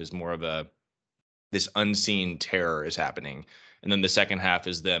first half is more of this unseen terror is happening, and then the second half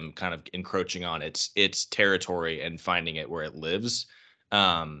is them kind of encroaching on its territory and finding it where it lives.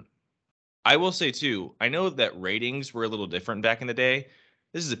 I will say too, I know that ratings were a little different back in the day.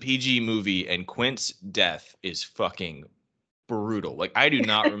 This is a PG movie, and Quint's death is fucking brutal. Like, I do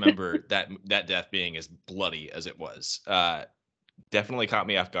not remember that death being as bloody as it was. Definitely caught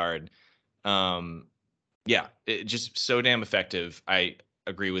me off guard. Yeah, it just so damn effective. I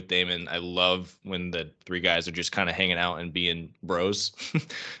agree with Damon. I love when the three guys are just kind of hanging out and being bros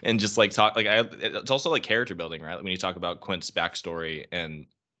and just like talk. Like, it's also like character building, right? When you talk about Quint's backstory and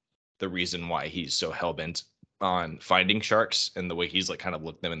the reason why he's so hell-bent on finding sharks, and the way he's like kind of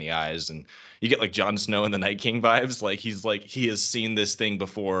looked them in the eyes, and you get like Jon Snow and the Night King vibes. Like, he's like, he has seen this thing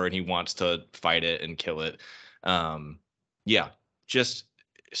before and he wants to fight it and kill it. Yeah, just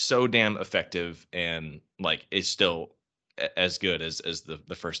so damn effective, and like it's still as good as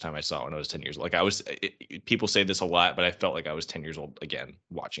the first time I saw it when I was 10 years old. Like, people say this a lot, but I felt like I was 10 years old again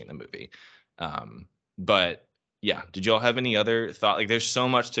watching the movie. But yeah, did y'all have any other thought? Like, there's so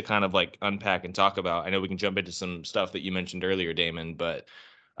much to kind of like unpack and talk about. I know we can jump into some stuff that you mentioned earlier, Damon, but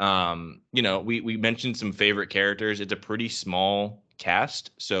we mentioned some favorite characters. It's a pretty small cast,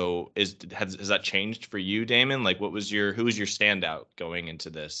 so has that changed for you, Damon? Like, who was your standout going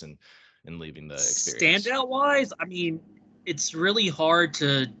into this and leaving the experience? Standout wise, I mean, it's really hard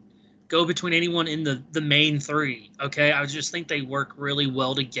to go between anyone in the main three. Okay, I just think they work really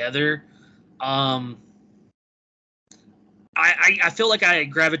well together. I feel like I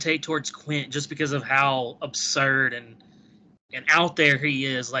gravitate towards Quint just because of how absurd and out there he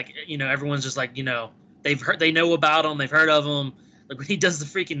is. Like, everyone's just like, they know about him, they've heard of him. Like, when he does the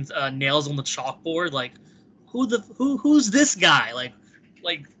freaking nails on the chalkboard, like, who's this guy? Like,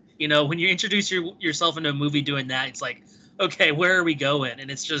 when you introduce yourself into a movie doing that, it's like, okay, where are we going? And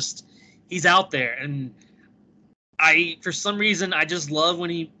it's just, he's out there. And for some reason, I just love when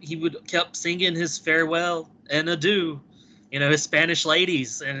he would kept singing his farewell and adieu, his Spanish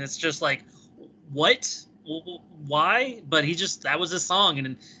ladies. And it's just like, what? Why? But that was his song,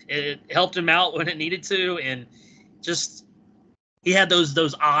 and it helped him out when it needed to. And just, he had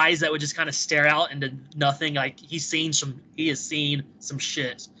those eyes that would just kind of stare out into nothing. Like, he has seen some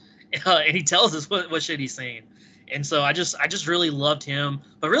shit. And he tells us what shit he's seen. And so I just really loved him,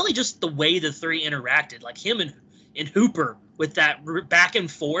 but really just the way the three interacted, like him and Hooper with that back and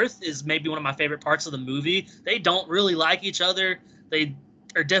forth is maybe one of my favorite parts of the movie. They don't really like each other. They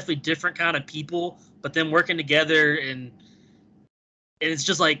are definitely different kind of people, but them working together, and it's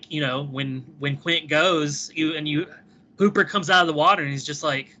just like, when Quint goes, Hooper comes out of the water and he's just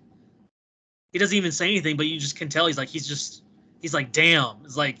like, he doesn't even say anything, but you just can tell he's like, damn.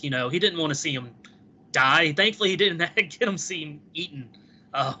 It's like, he didn't want to see him die. Thankfully, he didn't get him seen eaten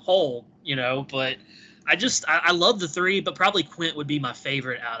whole, but I love the three, but probably Quint would be my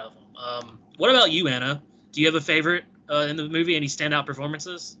favorite out of them. What about you, Anna? Do you have a favorite in the movie? Any standout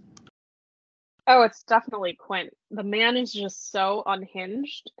performances? Oh, it's definitely Quint. The man is just so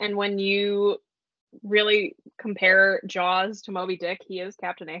unhinged. And when you really compare Jaws to Moby Dick, he is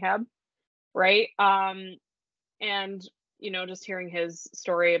Captain Ahab, right? And just hearing his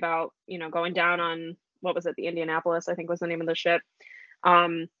story about going down on, what was it, the Indianapolis, I think was the name of the ship,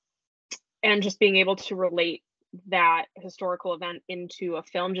 and just being able to relate that historical event into a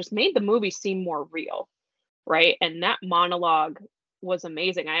film just made the movie seem more real, right? And that monologue was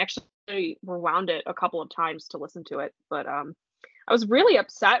amazing. I actually rewound it a couple of times to listen to it, but I was really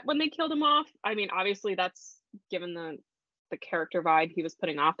upset when they killed him off. I mean, obviously that's given the character vibe he was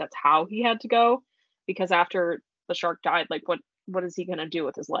putting off, that's how he had to go, because after the shark died, like what is he going to do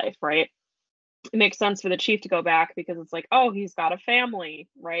with his life, right? It makes sense for the chief to go back because it's like, oh, he's got a family,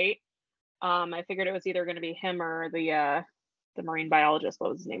 right? I figured it was either going to be him or the marine biologist,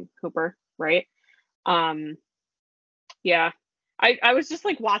 what was his name, Hooper, right? Yeah, I was just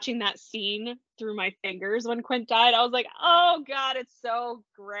like watching that scene through my fingers when Quint died. I was like, oh god, it's so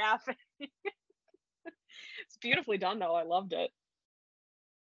graphic. It's beautifully done though. I loved it.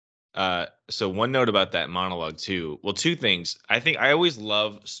 So one note about that monologue too. Well, two things. I think I always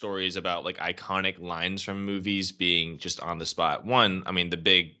love stories about like iconic lines from movies being just on the spot. One, I mean, the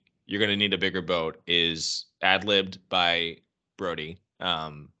big "you're gonna need a bigger boat" is ad-libbed by Brody.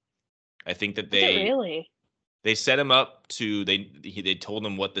 I think that they set him up to they told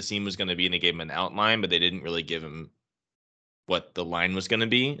him what the scene was going to be and they gave him an outline, but they didn't really give him what the line was going to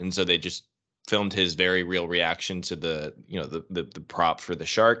be, and so they just filmed his very real reaction to the prop for the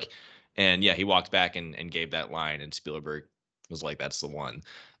shark. And yeah, he walked back and gave that line, and Spielberg was like, that's the one.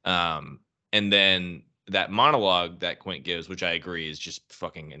 And then that monologue that Quint gives, which I agree is just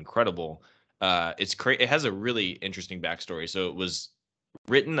fucking incredible. It has a really interesting backstory. So it was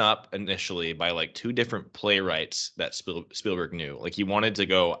written up initially by like two different playwrights that Spielberg knew. Like he wanted to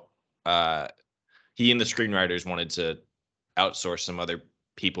go, he and the screenwriters wanted to outsource some other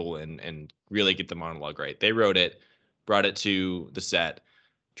people and really get the monologue right. They wrote it, brought it to the set,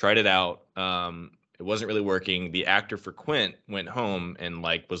 tried it out. It wasn't really working. The actor for Quint went home and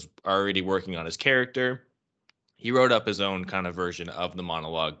like was already working on his character. He wrote up his own kind of version of the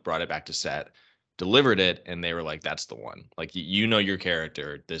monologue, brought it back to set, delivered it, and they were like, that's the one. Like, you know your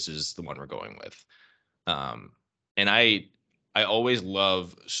character. This is the one we're going with. And I always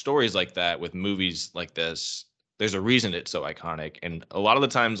love stories like that with movies like this. There's a reason it's so iconic. And a lot of the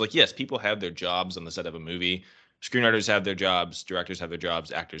times, like, yes, people have their jobs on the set of a movie. Screenwriters have their jobs, directors have their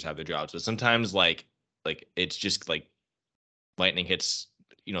jobs, actors have their jobs. But sometimes like it's just like lightning hits,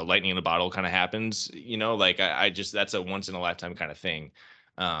 lightning in a bottle kind of happens, like I just, that's a once in a lifetime kind of thing.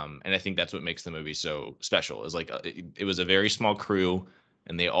 And I think that's what makes the movie so special is like, it was a very small crew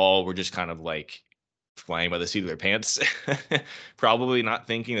and they all were just kind of like flying by the seat of their pants, probably not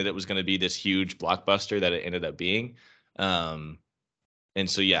thinking that it was going to be this huge blockbuster that it ended up being. And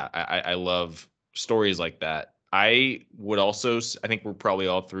so, yeah, I love stories like that. I think we're probably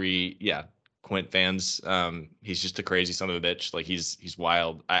all three, yeah, Quint fans. He's just a crazy son of a bitch. Like he's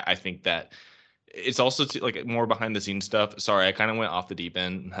wild. I think that it's also like more behind the scenes stuff. Sorry, I kind of went off the deep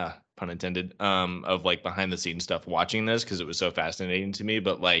end, pun intended, of like behind the scenes stuff watching this because it was so fascinating to me.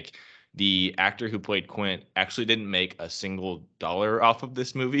 But like the actor who played Quint actually didn't make a single dollar off of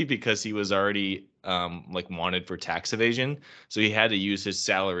this movie because he was already like wanted for tax evasion. So he had to use his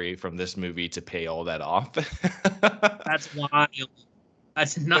salary from this movie to pay all that off. That's wild. I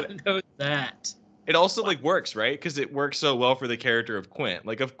did not know that. It also like works, right? Because it works so well for the character of Quint.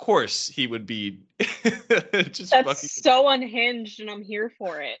 Like, of course he would be just that's so unhinged, and I'm here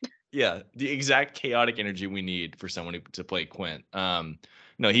for it. Yeah, the exact chaotic energy we need for someone to play Quint.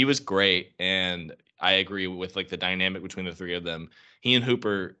 No, he was great, and I agree with like the dynamic between the three of them. He and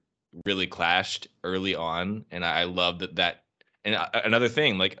Hooper really clashed early on, and I love that. And another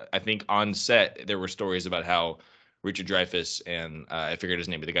thing, like I think on set there were stories about how Richard Dreyfuss and I figured his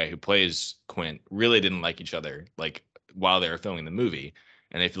name, but the guy who plays Quint really didn't like each other, like while they were filming the movie.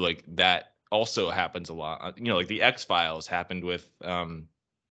 And I feel like that also happens a lot. Like the X-Files happened with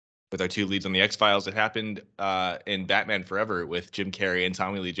our two leads on the X-Files. It happened in Batman Forever with Jim Carrey and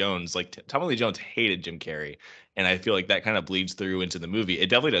Tommy Lee Jones. Like Tommy Lee Jones hated Jim Carrey, and I feel like that kind of bleeds through into the movie.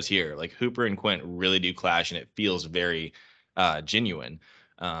 It definitely does here. Like Hooper and Quint really do clash, and it feels very genuine.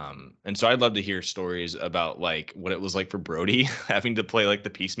 And so I'd love to hear stories about like what it was like for Brody having to play like the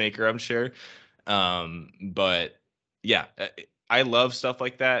peacemaker, I'm sure. But yeah, I love stuff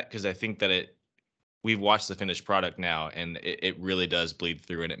like that because I think that we've watched the finished product now, and it really does bleed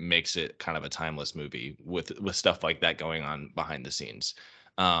through, and it makes it kind of a timeless movie with stuff like that going on behind the scenes.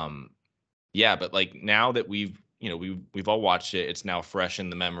 Yeah, but like now that we've all watched it, it's now fresh in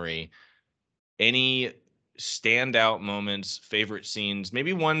the memory. Any standout moments, favorite scenes,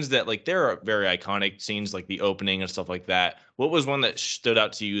 maybe ones that like there are very iconic scenes like the opening and stuff like that. What was one that stood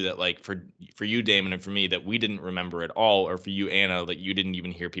out to you that like for you, Damon, and for me that we didn't remember at all, or for you, Anna, that you didn't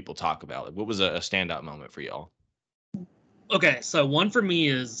even hear people talk about? Like, what was a standout moment for y'all? Okay, so one for me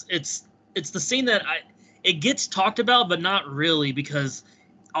is it's the scene that it gets talked about, but not really, because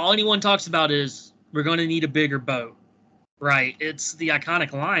all anyone talks about is we're going to need a bigger boat, right? It's the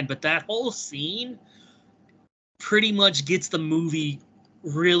iconic line, but that whole scene pretty much gets the movie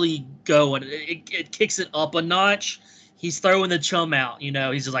really going. It kicks it up a notch. He's throwing the chum out,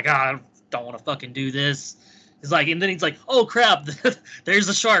 he's just like, I don't want to fucking do this. He's like, and then he's like, oh crap, there's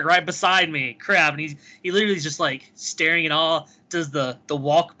a shark right beside me, crap, and he literally is just like staring at all. Does the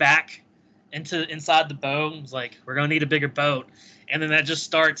walk back inside the boat? He's like, we're gonna need a bigger boat, and then that just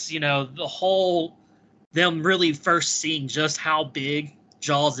starts, the whole them really first seeing just how big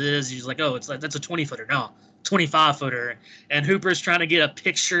Jaws is. He's like, oh, it's like that's a 20-footer, no, 25-footer, and Hooper's trying to get a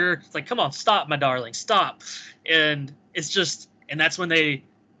picture. It's like, come on, stop, my darling, stop, and it's just, and that's when they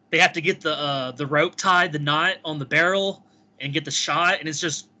have to get the rope tied, the knot on the barrel, and get the shot, and it's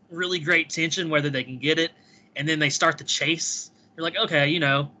just really great tension whether they can get it, and then they start to chase. They're like, okay,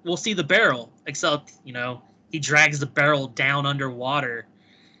 we'll see the barrel, except he drags the barrel down underwater.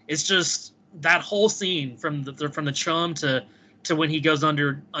 It's just that whole scene from the chum to when he goes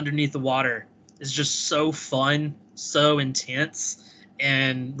underneath the water is just so fun, so intense,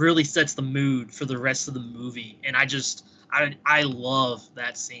 and really sets the mood for the rest of the movie. And I love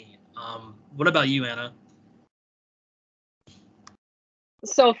that scene. What about you, Anna?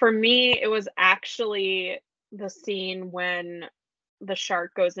 So for me, it was actually the scene when the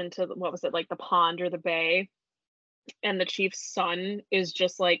shark goes into what was it, like the pond or the bay, and the chief's son is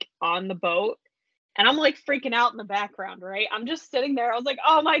just like on the boat, and I'm like freaking out in the background, right? I'm just sitting there. I was like,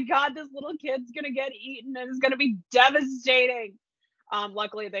 oh my god, this little kid's gonna get eaten and it's gonna be devastating.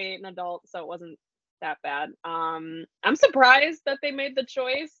 Luckily they ate an adult, so it wasn't that bad. I'm surprised that they made the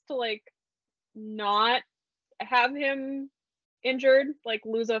choice to like not have him injured, like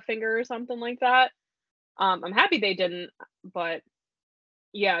lose a finger or something like that. I'm happy they didn't, but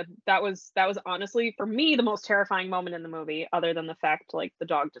yeah, that was honestly for me the most terrifying moment in the movie, other than the fact like the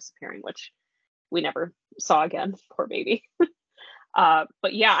dog disappearing, which we never saw again. Poor baby.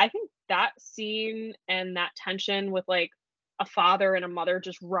 But yeah, I think that scene and that tension with like a father and a mother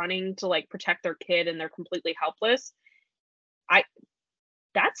just running to like protect their kid and they're completely helpless.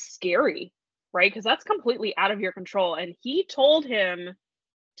 That's scary, right? Because that's completely out of your control. And he told him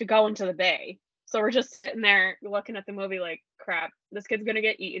to go into the bay. So we're just sitting there looking at the movie like, crap, this kid's gonna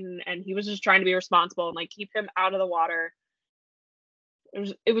get eaten, and he was just trying to be responsible and like keep him out of the water.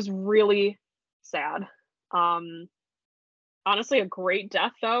 It was really sad. Honestly, a great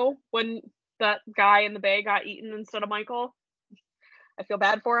death though when that guy in the bay got eaten instead of Michael. I feel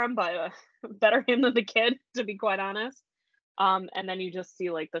bad for him, but better him than the kid, to be quite honest. And then you just see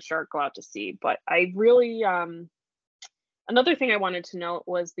like the shark go out to sea. But I really another thing I wanted to note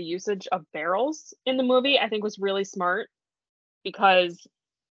was the usage of barrels in the movie. I think was really smart, because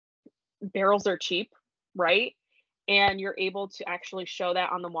barrels are cheap, right? And you're able to actually show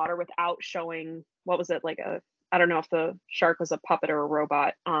that on the water without showing, what was it, like I don't know if the shark was a puppet or a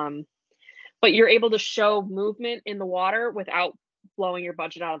robot, but you're able to show movement in the water without blowing your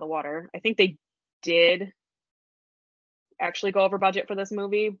budget out of the water. I think they did actually go over budget for this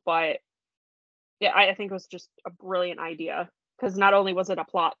movie, but yeah, I think it was just a brilliant idea, because not only was it a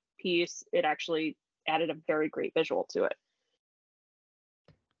plot piece, it actually added a very great visual to it.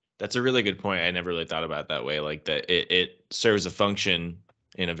 That's a really good point. I never really thought about it that way. Like that it serves a function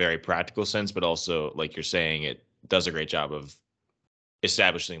in a very practical sense, but also, like you're saying, it does a great job of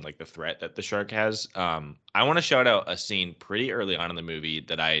establishing like the threat that the shark has. I want to shout out a scene pretty early on in the movie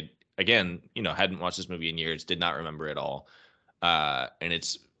that I, again, hadn't watched this movie in years, did not remember at all. And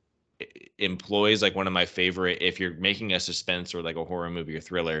it employs like one of my favorite, if you're making a suspense or like a horror movie or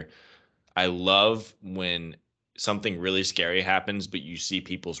thriller, I love when something really scary happens, but you see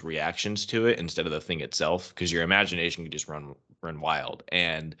people's reactions to it instead of the thing itself, because your imagination can just run wild.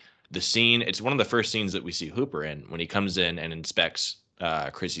 And the scene, it's one of the first scenes that we see Hooper in when he comes in and inspects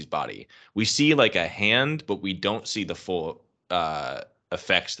Chrissy's body. We see like a hand, but we don't see the full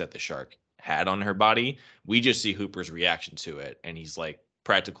effects that the shark had on her body. We just see Hooper's reaction to it, and he's like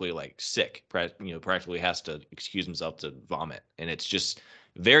practically like sick, practically has to excuse himself to vomit. And it's just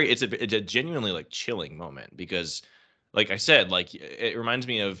it's a genuinely like chilling moment because, like I said, like it reminds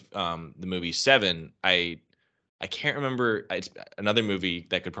me of the movie Seven. I can't remember. It's another movie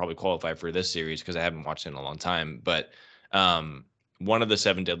that could probably qualify for this series because I haven't watched it in a long time. But one of the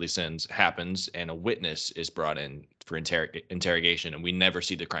seven deadly sins happens, and a witness is brought in for interrogation, and we never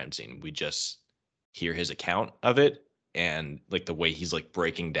see the crime scene. We just hear his account of it, and like the way he's like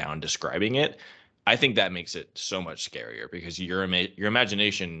breaking down, describing it. I think that makes it so much scarier because your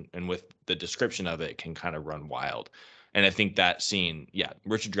imagination and with the description of it can kind of run wild. And I think that scene, yeah,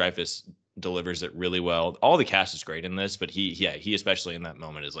 Richard Dreyfuss delivers it really well. All the cast is great in this, but he especially in that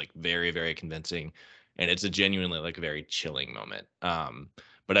moment is like very, very convincing, and it's a genuinely like very chilling moment.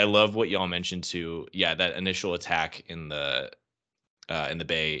 But I love what y'all mentioned too. Yeah, that initial attack in the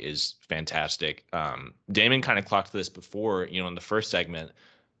bay is fantastic. Damon kind of clocked this before, in the first segment.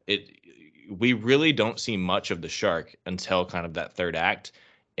 We really don't see much of the shark until kind of that third act,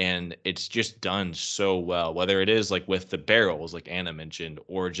 and it's just done so well, whether it is like with the barrels like Anna mentioned,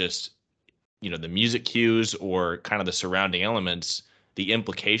 or just the music cues or kind of the surrounding elements, the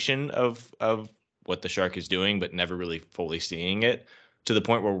implication of what the shark is doing, but never really fully seeing it, to the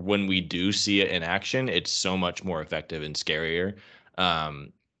point where when we do see it in action, it's so much more effective and scarier.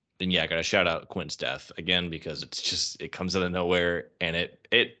 And yeah, I gotta shout out Quint's death again because it comes out of nowhere, and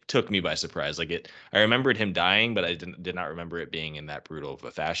it took me by surprise. I remembered him dying, but I did not remember it being in that brutal of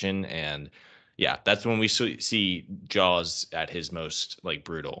a fashion. And yeah, that's when we see Jaws at his most like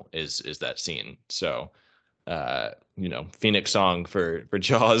brutal is that scene. So Phoenix song for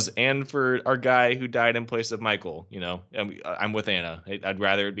Jaws and for our guy who died in place of Michael. I'm with Anna. I'd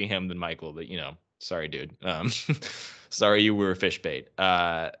rather it be him than Michael, but sorry, dude. Sorry you were fish bait.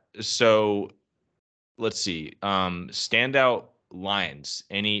 So let's see. Standout lines.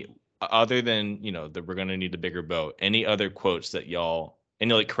 Any other than that we're gonna need a bigger boat. Any other quotes that y'all,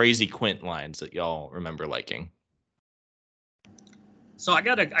 any like crazy Quint lines that y'all remember liking? So I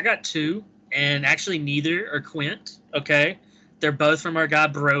got two, and actually neither are Quint. Okay, they're both from our guy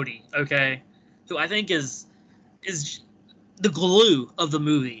Brody. Okay, who I think is the glue of the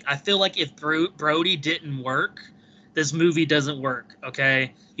movie. I feel like if Brody didn't work, this movie doesn't work.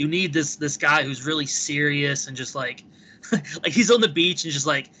 Okay, you need this guy who's really serious and just like like he's on the beach and just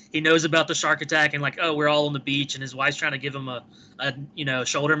like he knows about the shark attack and like, oh, we're all on the beach, and his wife's trying to give him a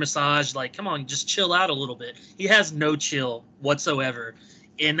shoulder massage. Like, come on, just chill out a little bit. He has no chill whatsoever,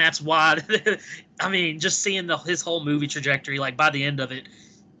 and that's why I mean, just seeing his whole movie trajectory, like by the end of it,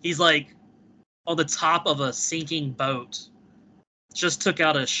 he's like on the top of a sinking boat, just took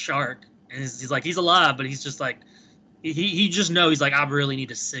out a shark, and he's like, he's alive, but he's just like he just knows, he's like, I really need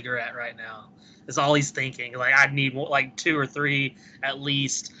a cigarette right now. That's all he's thinking. Like, I need like 2 or 3 at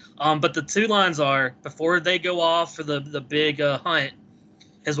least. But the two lines are, before they go off for the big hunt,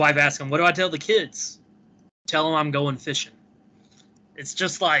 his wife asks him, what do I tell the kids? Tell them I'm going fishing. It's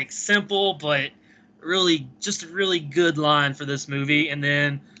just like simple, but really just a really good line for this movie. And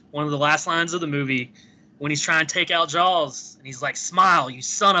then one of the last lines of the movie, when he's trying to take out Jaws, and he's like, smile, you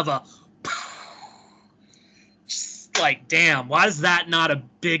son of a... Like, damn, why is that not a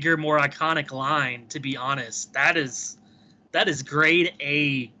bigger, more iconic line? To be honest, that is grade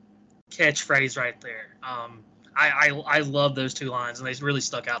A catchphrase right there. I love those two lines, and they really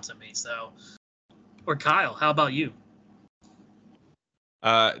stuck out to me. So, or Kyle, how about you?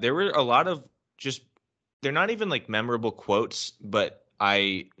 There were a lot of just, they're not even like memorable quotes, but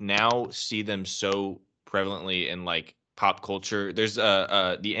I now see them so prevalently in like pop culture. There's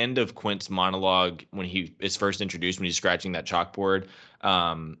the end of Quint's monologue when he is first introduced, when he's scratching that chalkboard.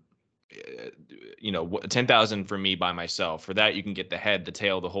 10,000 for me by myself. For that, you can get the head, the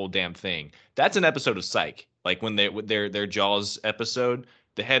tail, the whole damn thing. That's an episode of Psych. Like when their Jaws episode,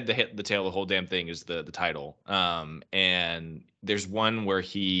 the head, the tail, the whole damn thing is the title. And there's one where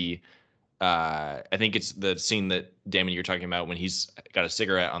he, I think it's the scene that Damon you're talking about when he's got a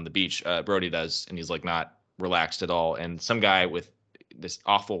cigarette on the beach. Brody does, and he's like not relaxed at all, and some guy with this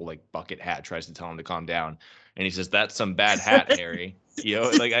awful like bucket hat tries to tell him to calm down, and he says, that's some bad hat, Harry.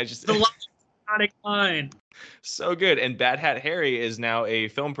 Like, I just the iconic line. So good. And Bad Hat Harry is now a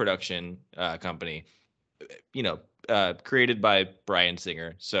film production company, created by Bryan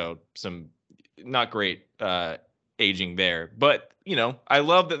Singer, so some not great aging there. But I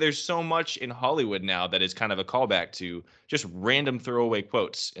love that there's so much in Hollywood now that is kind of a callback to just random throwaway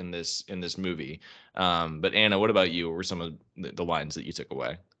quotes in this movie. But Anna, what about you? What were some of the lines that you took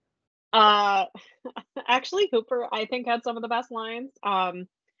away? Actually, Hooper, I think, had some of the best lines.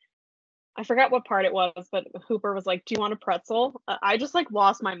 I forgot what part it was, but Hooper was like, "Do you want a pretzel?" I just like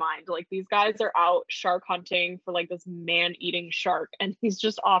lost my mind. Like these guys are out shark hunting for like this man-eating shark, and he's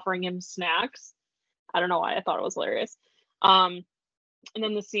just offering him snacks. I don't know why I thought it was hilarious. And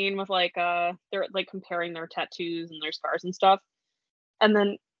then the scene with like they're like comparing their tattoos and their scars and stuff. And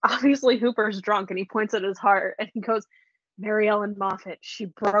then obviously Hooper's drunk and he points at his heart and he goes, "Mary Ellen Moffat, she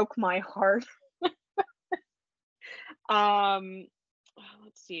broke my heart." Let's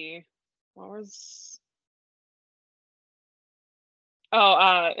see. What was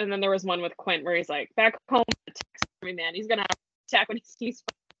and then there was one with Quint where he's like, "Back home, text me, man. He's gonna have an attack when he sees."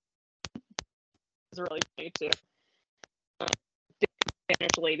 It was really funny too.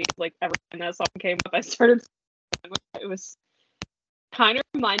 Spanish ladies, like every time that song came up, I started. It was kind of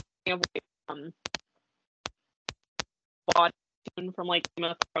reminding me of like body tune from like Game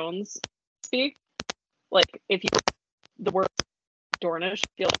of Thrones speak. Like if you the word Dornish, I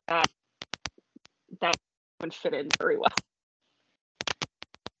feel like that would fit in very well.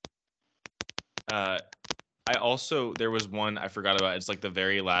 I also, there was one I forgot about. It's like the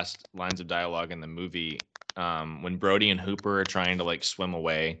very last lines of dialogue in the movie, when Brody and Hooper are trying to like swim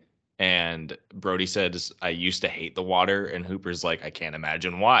away, and Brody says, "I used to hate the water," and Hooper's like, "I can't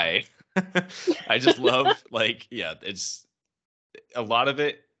imagine why." I just love like, yeah, it's a lot of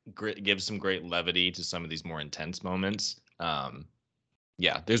it gives some great levity to some of these more intense moments.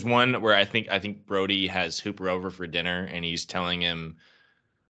 Yeah, there's one where I think Brody has Hooper over for dinner, and he's telling him,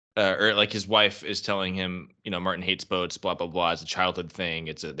 or like his wife is telling him, Martin hates boats, blah blah blah. It's a childhood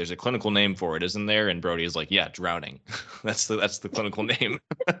thing. There's a clinical name for it, isn't there? And Brody is like, yeah, drowning. that's the clinical name.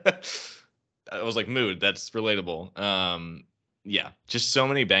 I was like, mood. That's relatable. Yeah, just so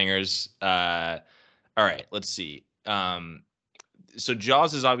many bangers. All right, let's see. So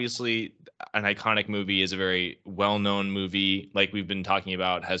Jaws is obviously an iconic movie, is a very well-known movie, like we've been talking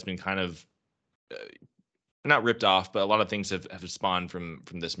about, has been kind of not ripped off, but a lot of things have spawned from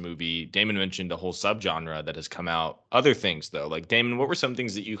this movie. Damon mentioned a whole subgenre that has come out. Other things though, like Damon, what were some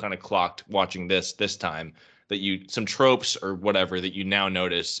things that you kind of clocked watching this time, that you, some tropes or whatever that you now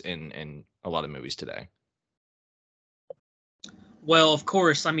notice in a lot of movies today? Well, of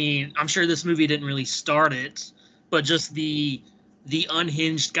course, I mean, I'm sure this movie didn't really start it, but just the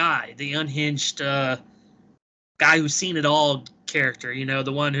unhinged guy, the unhinged guy who's seen it all character,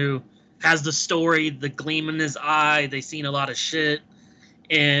 the one who has the story, the gleam in his eye, they've seen a lot of shit,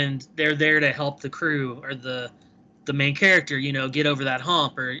 and they're there to help the crew or the main character, get over that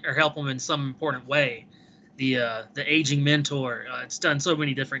hump or help them in some important way. The aging mentor, it's done so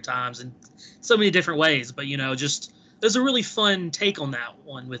many different times and so many different ways, but just there's a really fun take on that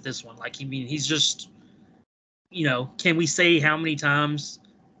one with this one. Like, he's just, can we say how many times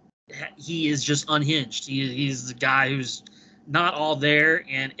he is just unhinged? He's the guy who's not all there,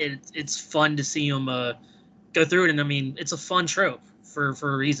 and it's fun to see him go through it. And I mean, it's a fun trope for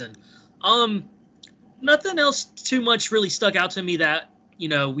a reason. Nothing else too much really stuck out to me that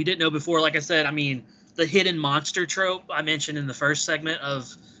we didn't know before. Like I said, I mean, the hidden monster trope I mentioned in the first segment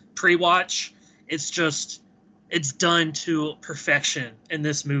of pre-watch, it's done to perfection in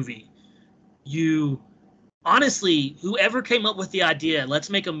this movie. Honestly, whoever came up with the idea, let's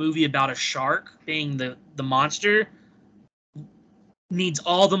make a movie about a shark being the monster, needs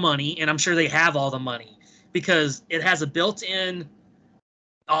all the money, and I'm sure they have all the money, because it has a built-in,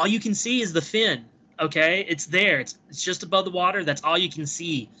 all you can see is the fin, okay? It's there. It's just above the water. That's all you can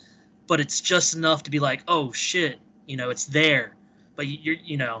see. But it's just enough to be like, oh shit, it's there. But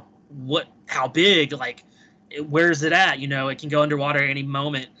how big, like, where's it at? It can go underwater at any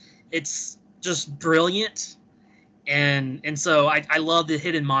moment. It's just brilliant. And so I love the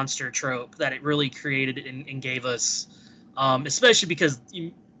hidden monster trope that it really created and gave us, especially because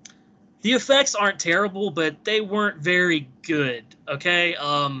the effects aren't terrible, but they weren't very good. Okay,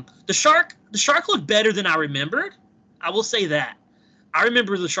 the shark looked better than I remembered. I will say that. I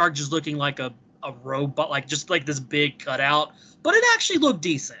remember the shark just looking like a robot, like just like this big cutout, but it actually looked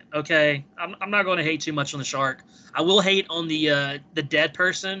decent. Okay, I'm not going to hate too much on the shark. I will hate on the dead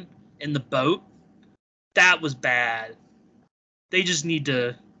person in the boat. That was bad. They just need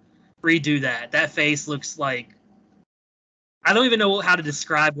to redo that. That face looks like, I don't even know how to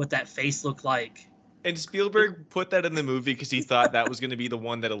describe what that face looked like. And Spielberg put that in the movie because he thought that was going to be the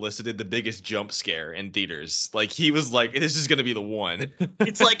one that elicited the biggest jump scare in theaters. Like, he was like, this is going to be the one.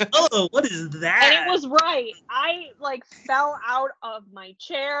 It's like, oh, what is that? And it was right. I like fell out of my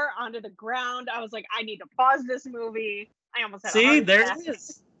chair onto the ground. I was like, I need to pause this movie. I almost had a heart attack. There it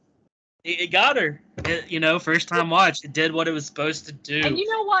is. It got her. First time watch. It did what it was supposed to do. And you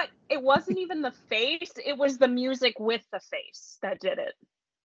know what? It wasn't even the face. It was the music with the face that did it.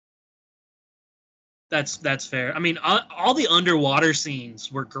 That's fair. I mean, all the underwater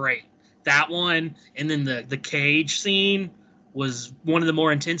scenes were great. That one, and then the cage scene was one of the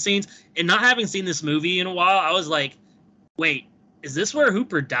more intense scenes. And not having seen this movie in a while, I was like, wait, is this where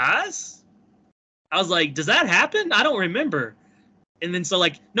Hooper dies? I was like, does that happen? I don't remember. And then so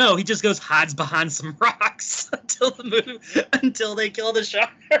no, he just goes hides behind some rocks until they kill the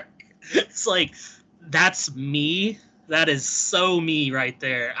shark. It's like, that's me. That is so me right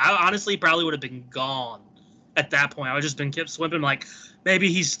there. I honestly probably would have been gone at that point. I would just been kept swimming. Like,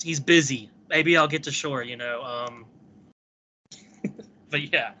 maybe he's busy. Maybe I'll get to shore. But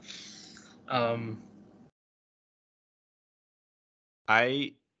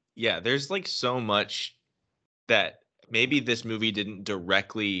yeah. There's like so much that maybe this movie didn't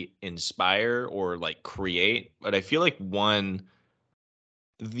directly inspire or like create, but I feel like the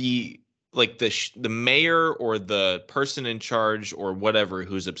mayor or the person in charge or whatever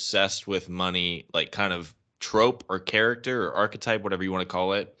who's obsessed with money, like kind of trope or character or archetype, whatever you want to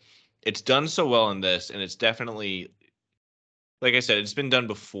call it, it's done so well in this, and it's definitely, like I said, it's been done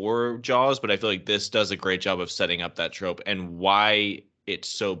before Jaws, but I feel like this does a great job of setting up that trope and why it's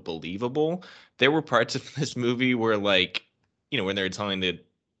so believable. There were parts of this movie where, like, when they were telling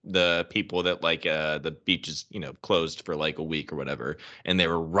the people that the beach is closed for like a week or whatever, and they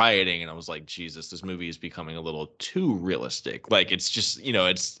were rioting, and I was like, Jesus, this movie is becoming a little too realistic. Like, it's just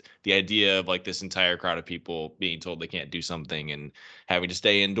it's the idea of like this entire crowd of people being told they can't do something and having to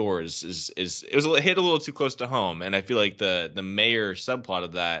stay indoors hit a little too close to home. And I feel like the mayor subplot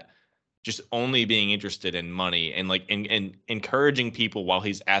of that, just only being interested in money and like and encouraging people while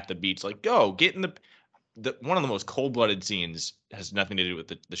he's at the beach, like, go get in the one of the most cold-blooded scenes, has nothing to do with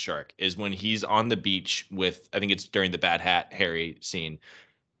the shark, is when he's on the beach with, I think it's during the Bad Hat Harry scene,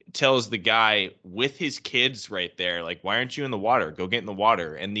 tells the guy with his kids right there, like, why aren't you in the water? Go get in the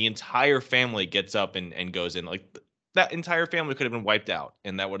water. And the entire family gets up and goes in. Like, that entire family could have been wiped out,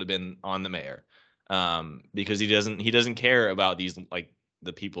 and that would have been on the mayor, because he doesn't care about these, like,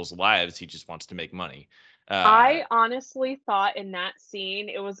 the people's lives. He just wants to make money. I honestly thought in that scene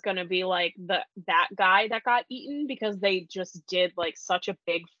it was gonna be like that guy that got eaten, because they just did like such a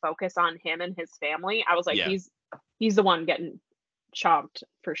big focus on him and his family. I was like, Yeah. he's the one getting chomped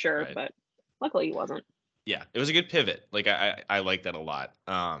for sure, Right. but luckily he wasn't. Yeah, it was a good pivot. Like, I like that a lot.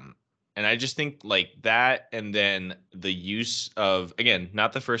 And I just think like that, and then the use of, again,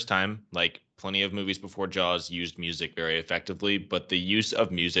 not the first time, like plenty of movies before Jaws used music very effectively, but the use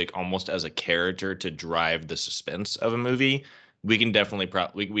of music almost as a character to drive the suspense of a movie, we can definitely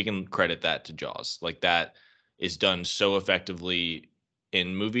we can credit that to Jaws. Like, that is done so effectively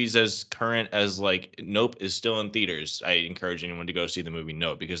in movies as current as like Nope is still in theaters. I encourage anyone to go see the movie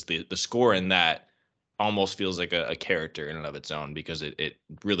Nope, because the score in that almost feels like a character in and of its own, because it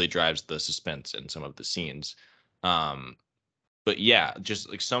really drives the suspense in some of the scenes. But yeah, just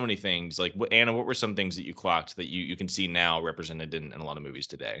like so many things. Like, Anna, what were some things that you clocked that you can see now represented in a lot of movies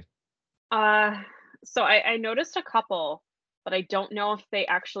today? So I noticed a couple, but I don't know if they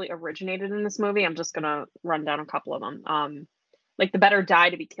actually originated in this movie. I'm just gonna run down a couple of them. Like the better die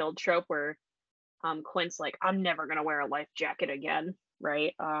to be killed trope, where Quint's like, I'm never gonna wear a life jacket again,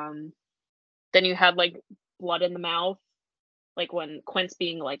 right? Then you had like blood in the mouth, like when Quint's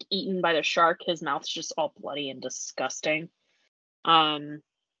being like eaten by the shark, his mouth's just all bloody and disgusting. Let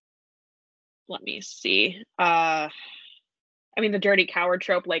me see. I mean, the dirty coward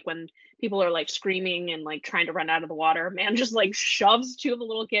trope, like when people are like screaming and like trying to run out of the water, man just like shoves two of the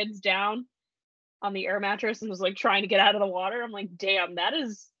little kids down on the air mattress and was like trying to get out of the water. I'm like, damn, that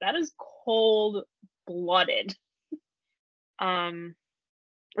is cold blooded.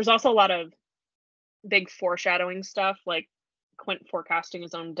 There's also a lot of big foreshadowing stuff, like Quint forecasting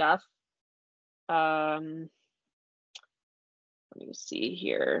his own death. Let me see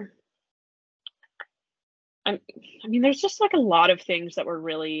here. I mean, there's just like a lot of things that were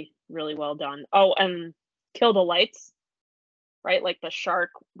really, really well done. Oh, and kill the lights, right? Like the shark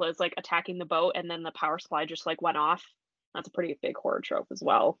was like attacking the boat, and then the power supply just like went off. That's a pretty big horror trope as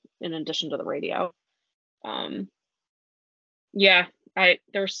well, in addition to the radio. Yeah,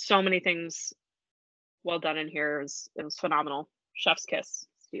 there's so many things well done in here. It was phenomenal. Chef's kiss,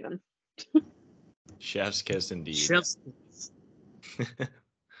 Stephen. Chef's kiss indeed. Chef's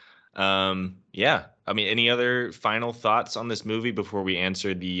Yeah, I mean, any other final thoughts on this movie before we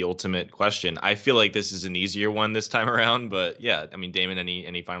answer the ultimate question? I feel like this is an easier one this time around, but yeah, I mean, Damon,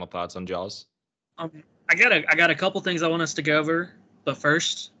 any final thoughts on Jaws? I got a couple things I want us to go over, but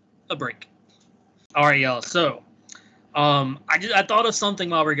first, a break. All right, y'all. So, I thought of something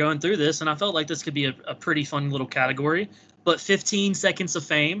while we're going through this, and I felt like this could be a pretty fun little category. But 15 seconds of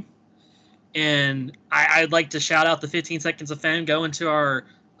fame, and I'd like to shout out the 15 seconds of fame going to our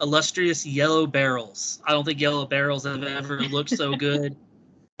illustrious Yellow Barrels. I don't think Yellow Barrels have ever looked so good.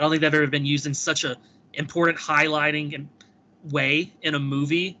 I don't think they've ever been used in such a important highlighting way in a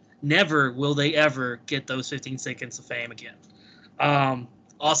movie. Never will they ever get those 15 seconds of fame again.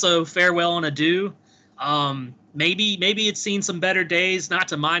 Also, Farewell and Adieu. Maybe it's seen some better days, not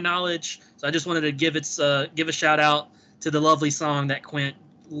to my knowledge. So I just wanted to give a shout out to the lovely song that Quint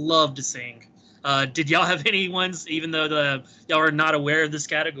loved to sing. Did y'all have any ones, even though y'all are not aware of this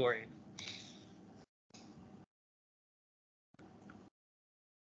category?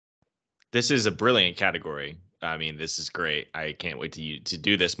 This is a brilliant category. I mean, this is great. I can't wait to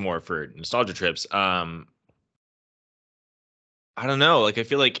do this more for nostalgia trips. I don't know. Like, I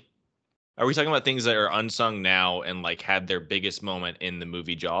feel like, are we talking about things that are unsung now and like had their biggest moment in the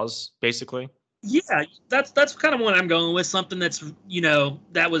movie Jaws, basically? Yeah, that's kind of what I'm going with. Something that's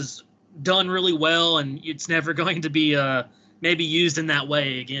that was done really well, and it's never going to be maybe used in that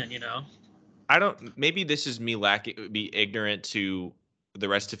way again. I don't. Maybe this is me be ignorant to the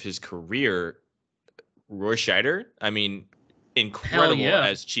rest of his career. Roy Scheider, I mean, incredible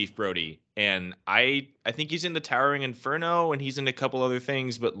as Chief Brody, and I think he's in the Towering Inferno, and he's in a couple other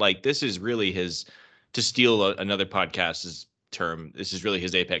things, but like this is really his, to steal another podcast's term, this is really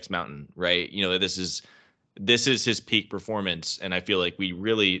his apex mountain, right? This is his peak performance, and I feel like we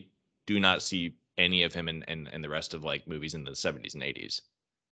really do not see any of him in the rest of like movies in the 70s and 80s.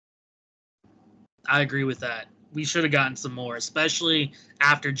 I agree with that. We should have gotten some more, especially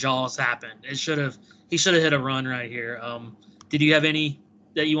after Jaws happened. He should have hit a run right here. Did you have any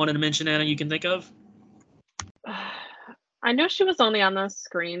that you wanted to mention, Anna, you can think of? I know she was only on the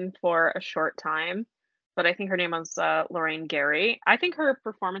screen for a short time, but I think her name was Lorraine Gary. I think her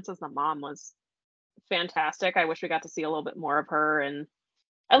performance as the mom was fantastic. I wish we got to see a little bit more of her and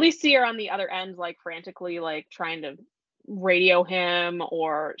at least see her on the other end, like frantically, like trying to radio him,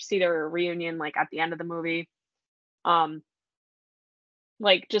 or see their reunion like at the end of the movie.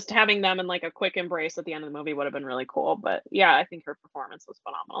 Like just having them in like a quick embrace at the end of the movie would have been really cool. But yeah, I think her performance was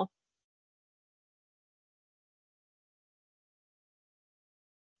phenomenal.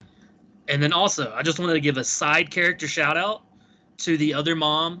 And then also, I just wanted to give a side character shout out to the other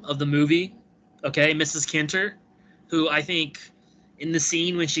mom of the movie, okay, Mrs. Kenter, who I think in the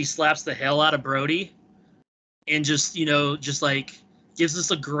scene when she slaps the hell out of Brody and just like gives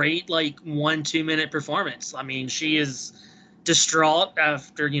us a great like 1-2 minute performance. I mean, she is distraught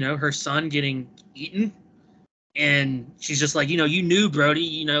after her son getting eaten, and she's just like, you knew,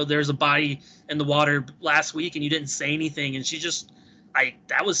 Brody, there's a body in the water last week and you didn't say anything. And she just,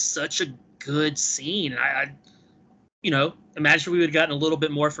 that was such a good scene. I imagine we would have gotten a little bit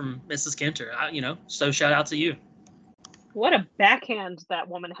more from Mrs. Kenter. So shout out to you. What a backhand that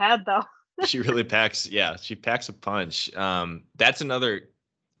woman had, though. She really packs a punch. That's another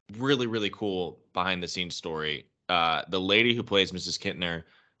really, really cool behind the scenes story. The lady who plays Mrs. Kintner,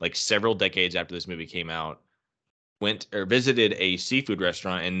 like several decades after this movie came out, went or visited a seafood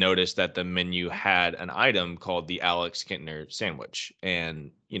restaurant and noticed that the menu had an item called the Alex Kintner sandwich.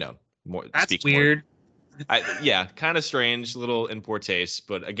 And, that's weird. Kind of strange, little in poor taste,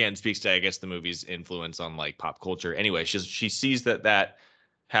 but again, speaks to, I guess, the movie's influence on like pop culture. Anyway, she sees that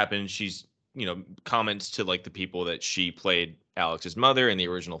happened. She's, comments to like the people that she played Alex's mother in the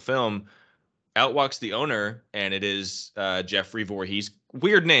original film. Out walks the owner, and it is Jeffrey Voorhees.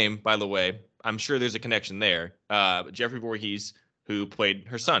 Weird name, by the way. I'm sure there's a connection there. But Jeffrey Voorhees, who played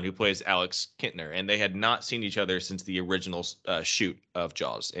her son, who plays Alex Kintner, and they had not seen each other since the original shoot of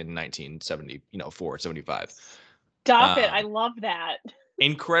Jaws in 1974, 75. Stop it! I love that.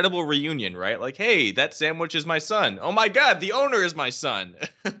 Incredible reunion, right? Like, hey, that sandwich is my son. Oh my God, the owner is my son.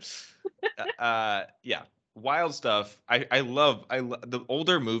 Yeah, wild stuff. I love the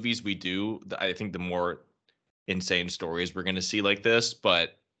older movies we do. I think the more insane stories we're gonna see like this.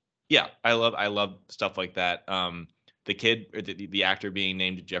 But yeah, I love stuff like that. The kid, or the actor being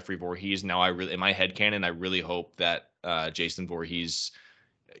named Jeffrey Voorhees. Now, in my headcanon, I really hope that Jason Voorhees,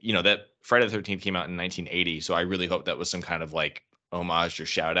 that Friday the 13th came out in 1980, so I really hope that was some kind of like homage or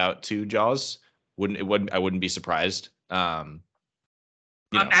shout out to Jaws. I wouldn't be surprised.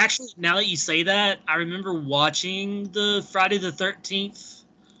 Actually, now that you say that, I remember watching the Friday the 13th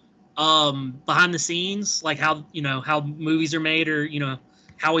behind the scenes, like how movies are made, or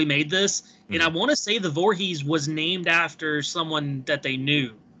how we made this. And I want to say the Voorhees was named after someone that they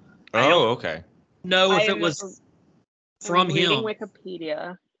knew. Oh, okay. No, if it was from him.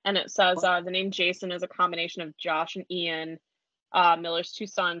 Wikipedia. And it says the name Jason is a combination of Josh and Ian, Miller's two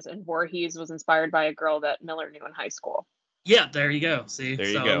sons, and Voorhees was inspired by a girl that Miller knew in high school. Yeah, there you go. See, There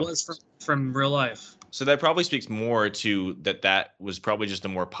you so go. it was from real life. So that probably speaks more to that was probably just a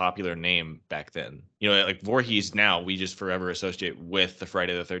more popular name back then. You know, like Voorhees now we just forever associate with the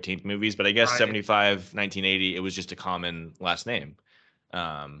Friday the 13th movies, but I guess Right. 75, 1980, it was just a common last name.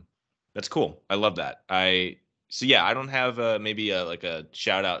 That's cool. I love that. So yeah, I don't have maybe like a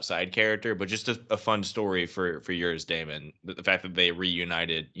shout out side character, but just a fun story for yours, Damon. The fact that they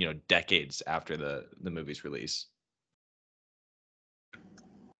reunited, you know, decades after the movie's release.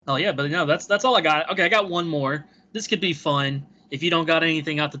 Oh yeah, but no, that's all I got. Okay, I got one more. This could be fun. If you don't got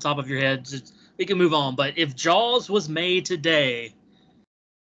anything out the top of your head, we can move on. But if Jaws was made today,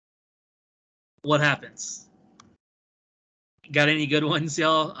 what happens? Got any good ones,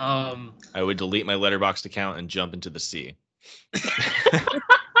 y'all? I would delete my Letterboxd account and jump into the sea. Yeah,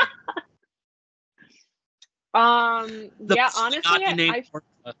 honestly, it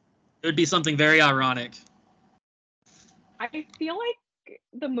would be something very ironic. I feel like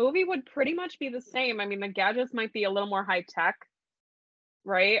the movie would pretty much be the same. I mean, the gadgets might be a little more high tech,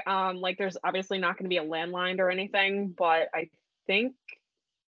 right? Like there's obviously not going to be a landline or anything, but I think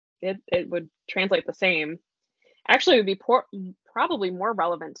it would translate the same. Actually, it would be probably more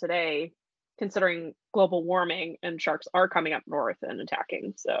relevant today, considering global warming and sharks are coming up north and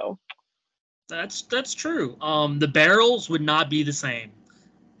attacking. So that's true. The barrels would not be the same.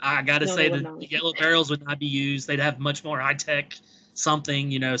 I gotta say that the yellow barrels would not be used. They'd have much more high tech something,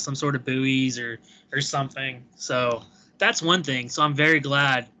 you know, some sort of buoys or something. So that's one thing. So I'm very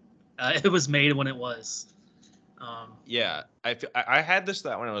glad it was made when it was. Yeah, I had this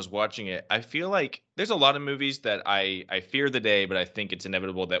thought when I was watching it. I feel like there's a lot of movies that I fear the day, but I think it's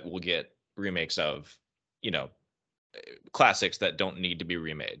inevitable that we'll get remakes of, you know, classics that don't need to be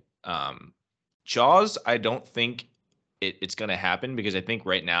remade. Jaws, I don't think it's going to happen because I think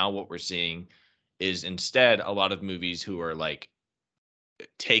right now what we're seeing is instead a lot of movies who are like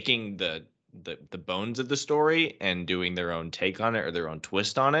taking the bones of the story and doing their own take on it or their own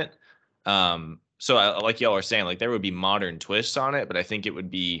twist on it. So like y'all are saying, like there would be modern twists on it, but I think it would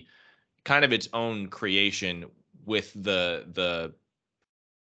be kind of its own creation with the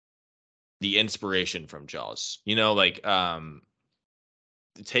inspiration from Jaws. You know, like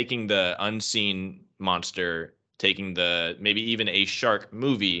taking the unseen monster, taking the maybe even a shark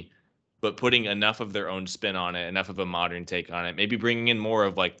movie, but putting enough of their own spin on it, enough of a modern take on it, maybe bringing in more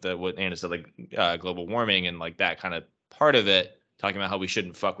of like what Anna said, like global warming and like that kind of part of it, talking about how we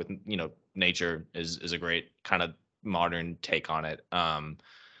shouldn't fuck with, you know, nature is a great kind of modern take on it.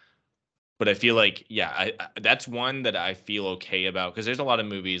 But I feel like, yeah, that's one that I feel okay about because there's a lot of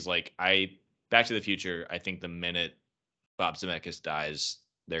movies like Back to the Future. I think the minute Bob Zemeckis dies,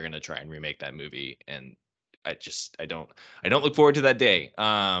 they're gonna try and remake that movie, and I don't look forward to that day.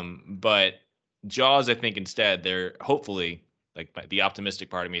 But Jaws, I think instead they're hopefully like the optimistic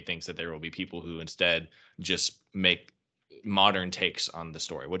part of me thinks that there will be people who instead just make modern takes on the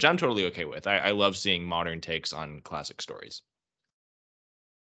story, which I'm totally okay with. I love seeing modern takes on classic stories.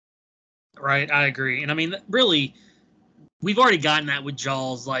 Right, I agree. And I mean, really, we've already gotten that with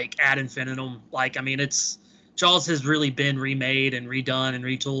Jaws, like ad infinitum. Like, I mean, Jaws has really been remade and redone and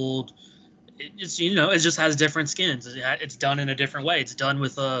retooled. It's, you know, it just has different skins. It's done in a different way. It's done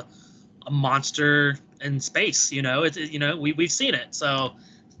with a monster in space. You know, we've seen it. So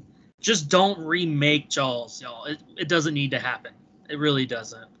just don't remake Jaws, y'all. It doesn't need to happen. It really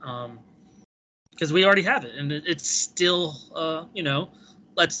doesn't. Because we already have it, and it's still, you know.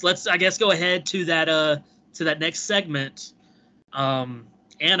 Let's I guess go ahead to that next segment.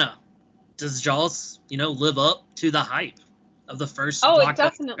 Anna, does Jaws, you know, live up to the hype of the first? Oh, it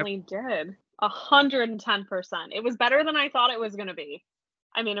definitely did. 110%. It was better than I thought it was going to be.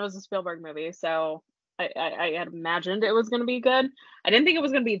 I mean, it was a Spielberg movie, so I had imagined it was going to be good. I didn't think it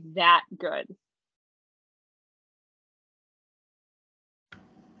was going to be that good.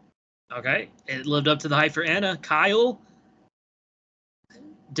 Okay, it lived up to the hype for Anna. Kyle,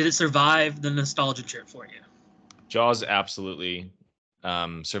 did it survive the nostalgia trip for you? Jaws absolutely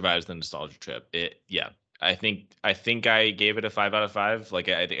survives the nostalgia trip. I think I gave it a 5 out of 5. Like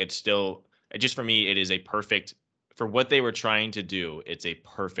I think it's still just for me, it is a perfect for what they were trying to do. It's a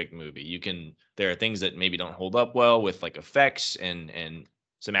perfect movie. There are things that maybe don't hold up well with like effects and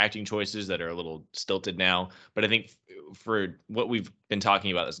some acting choices that are a little stilted now. But I think for what we've been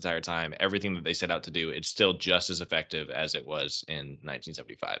talking about this entire time, everything that they set out to do, it's still just as effective as it was in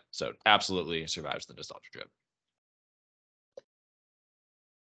 1975. So absolutely survives the nostalgia trip.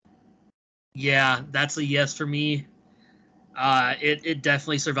 Yeah, that's a yes for me. It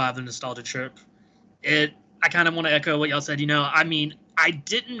definitely survived the nostalgia trip. I kind of want to echo what y'all said. I mean, I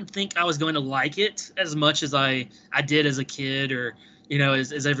didn't think I was going to like it as much as I did as a kid, or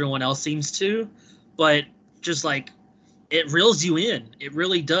as everyone else seems to, but just like it reels you in. It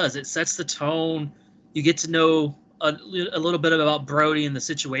really does. It sets the tone. You get to know a little bit about Brody and the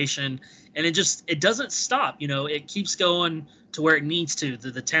situation, and it doesn't stop. It keeps going to where it needs to.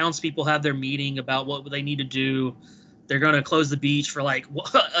 The townspeople have their meeting about what they need to do. They're going to close the beach for like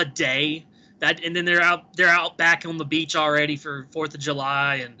a day. And then they're out back on the beach already for 4th of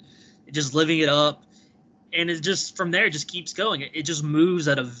July and just living it up. And it just from there it just keeps going. It just moves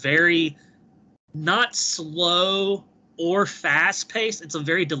at a very not slow or fast pace. It's a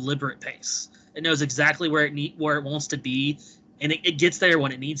very deliberate pace. It knows exactly where it wants to be, and it gets there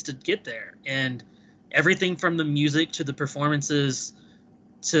when it needs to get there. And everything from the music to the performances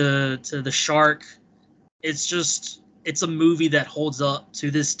to the shark, it's a movie that holds up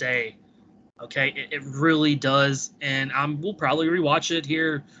to this day. Okay, it really does, and we'll probably rewatch it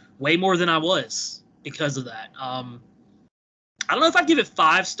here way more than I was because of that. I don't know if I'd give it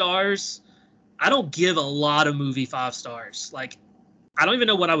 5 stars. I don't give a lot of movie 5 stars. Like, I don't even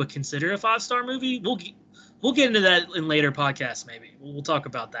know what I would consider a 5-star movie. We'll get into that in later podcasts. Maybe we'll talk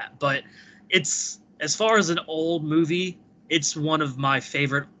about that. But it's, as far as an old movie, it's one of my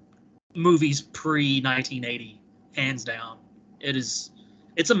favorite movies pre 1980, hands down.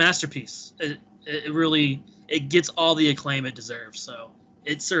 It's a masterpiece. It really gets all the acclaim it deserves. So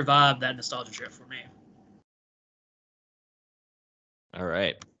it survived that nostalgia trip for me. All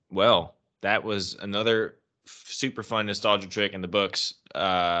right. Well, that was another super fun nostalgia trick in the books.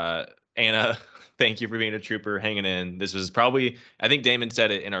 Anna, thank you for being a trooper, hanging in. This was probably, I think Damon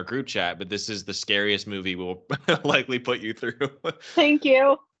said it in our group chat, but this is the scariest movie we'll likely put you through. Thank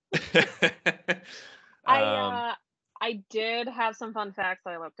you. I did have some fun facts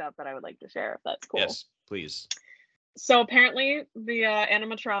that I looked up that I would like to share, if that's cool. Yes, please. So apparently the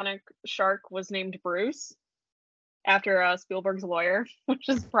animatronic shark was named Bruce after Spielberg's lawyer, which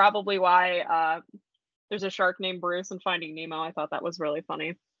is probably why there's a shark named Bruce in Finding Nemo. I thought that was really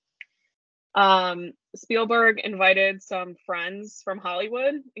funny. Spielberg invited some friends from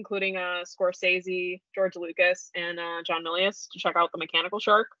Hollywood, including Scorsese, George Lucas, and John Milius, to check out the mechanical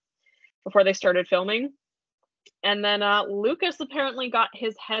shark before they started filming. And then Lucas apparently got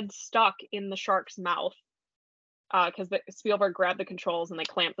his head stuck in the shark's mouth because Spielberg grabbed the controls and they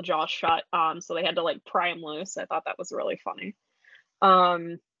clamped the jaws shut. So they had to like pry him loose. I thought that was really funny.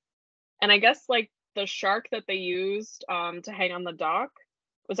 And I guess like the shark that they used to hang on the dock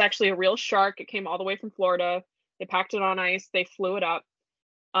was actually a real shark. It came all the way from Florida. They packed it on ice. They flew it up.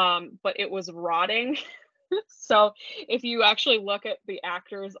 But it was rotting. So if you actually look at the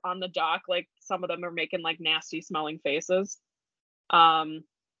actors on the dock, like some of them are making like nasty smelling faces. And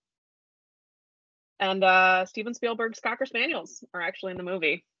Steven Spielberg's Cocker Spaniels are actually in the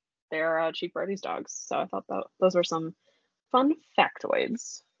movie. They're Chief Brody's dogs. So I thought those were some fun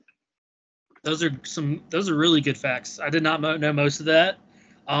factoids. Those are really good facts. I did not know most of that.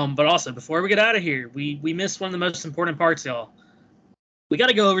 But also, before we get out of here, we missed one of the most important parts, y'all. We got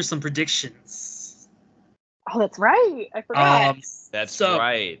to go over some predictions. Oh, that's right. I forgot. That's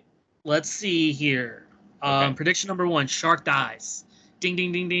right. Let's see here. Okay. Prediction number 1, shark dies. Ding,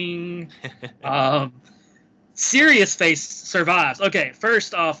 ding, ding, ding. Serious Face survives. Okay,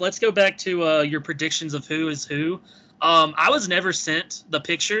 first off, let's go back to your predictions of who is who. I was never sent the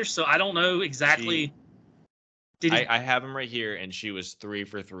picture, so I don't know exactly. I have him right here, and she was 3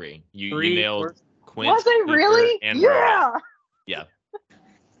 for 3. You nailed Quint. Was I really? And yeah. Yeah.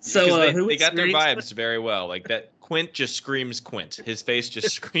 So they got their vibes very well. Like that, Quint just screams Quint. His face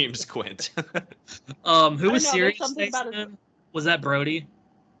just screams Quint. Who was Serious Face? Was that Brody?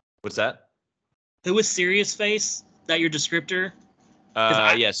 What's that? Who was Serious Face? That your descriptor?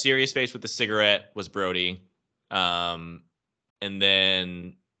 Yeah, Serious Face with the cigarette was Brody. And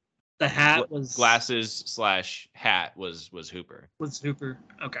then the hat was glasses / hat was Hooper. Was Hooper?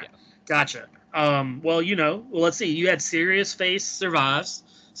 Okay, yeah. Gotcha. Well, let's see. You had Serious Face survives,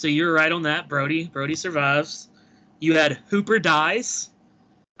 so you're right on that. Brody survives. You had Hooper dies.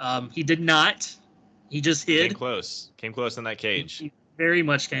 He did not. He just hid. Came close in that cage. He very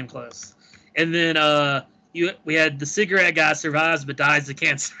much came close. And then we had the cigarette guy survives but dies of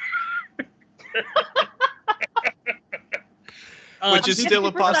cancer. Which is still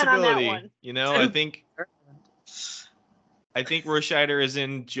a possibility. I think Roscheider is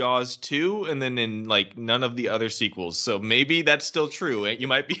in Jaws 2 and then in like none of the other sequels. So maybe that's still true. You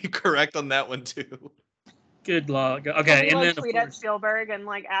might be correct on that one too. Good luck. Okay, and then tweet at Spielberg and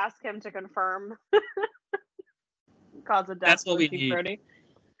like ask him to confirm. cause of death That's what for we Steve need. Brody.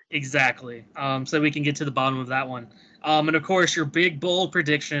 Exactly. So we can get to the bottom of that one. And of course, your big bold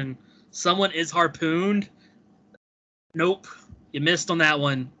prediction: someone is harpooned. Nope, you missed on that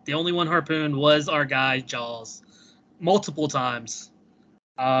one. The only one harpooned was our guy Jaws, multiple times.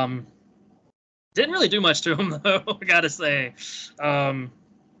 Didn't really do much to him though. I gotta say,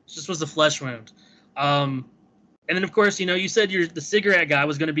 just was a flesh wound. And then of course, you said the cigarette guy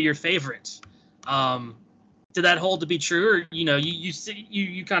was going to be your favorite. Did that hold to be true, or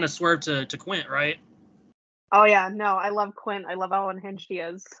you kind of swerved to Quint, right? Oh yeah, no, I love Quint. I love how unhinged he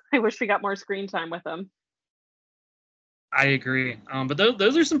is. I wish we got more screen time with him. I agree. But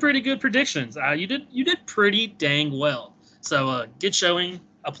those are some pretty good predictions. You did pretty dang well. So good showing.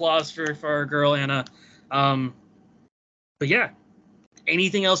 Applause for our girl Anna. But yeah,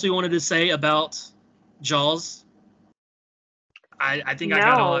 anything else we wanted to say about Jaws? I think I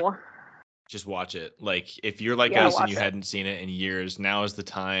got all. Just watch it. Like, if you're like Yeah, us and you watch it. hadn't seen it in years, now is the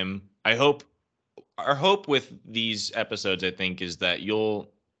time. Our hope with these episodes, I think, is that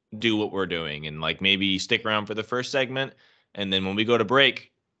you'll do what we're doing and like maybe stick around for the first segment, and then when we go to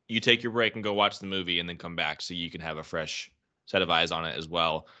break, you take your break and go watch the movie and then come back so you can have a fresh set of eyes on it as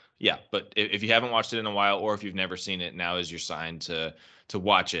well. Yeah, but if you haven't watched it in a while, or if you've never seen it, now is your sign to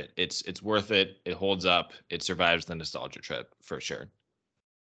watch it. It's worth it. It holds up. It survives the nostalgia trip for sure.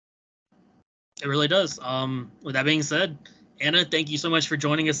 It really does. With that being said, Anna, thank you so much for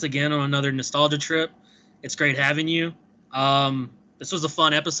joining us again on another nostalgia trip. It's great having you. This was a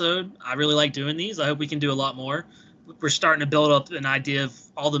fun episode. I really like doing these. I hope we can do a lot more. We're starting to build up an idea of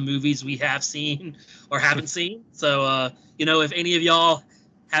all the movies we have seen or haven't seen. So, if any of y'all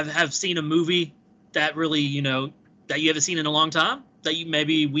have seen a movie that really, that you haven't seen in a long time, that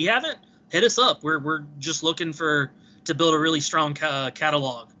maybe we haven't, hit us up. We're just looking to build a really strong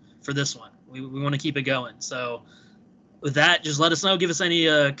catalog for this one. We want to keep it going. So with that, just let us know. Give us any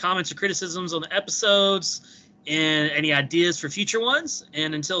comments or criticisms on the episodes and any ideas for future ones.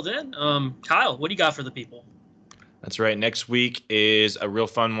 And until then, Kyle, what do you got for the people? That's right. Next week is a real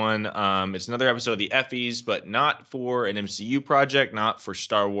fun one. It's another episode of the Effies, but not for an MCU project, not for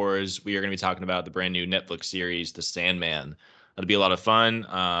Star Wars. We are going to be talking about the brand new Netflix series, The Sandman. It'll be a lot of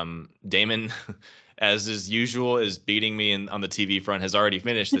fun. Damon, as is usual, is beating me on the TV front, has already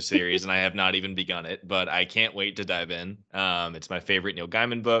finished the series, and I have not even begun it, but I can't wait to dive in. It's my favorite Neil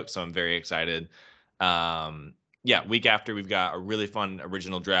Gaiman book, so I'm very excited. Yeah, week after, we've got a really fun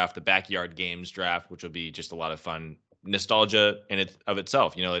original draft, the Backyard Games draft, which will be just a lot of fun nostalgia in it of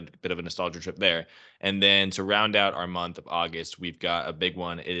itself, a bit of a nostalgia trip there. And then to round out our month of August, we've got a big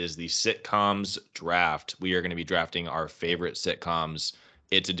one. It is the sitcoms draft. We are going to be drafting our favorite sitcoms.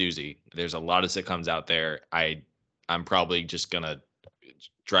 It's a doozy. There's a lot of sitcoms out there. I'm probably just going to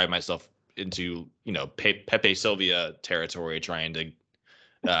drive myself into, Pepe Sylvia territory trying to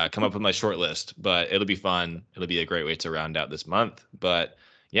come up with my short list, but it'll be fun. It'll be a great way to round out this month. But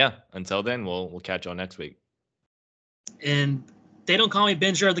yeah, until then, we'll catch y'all next week. And they don't call me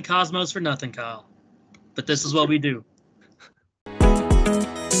Binger of the Cosmos for nothing, Kyle. But this is what we do.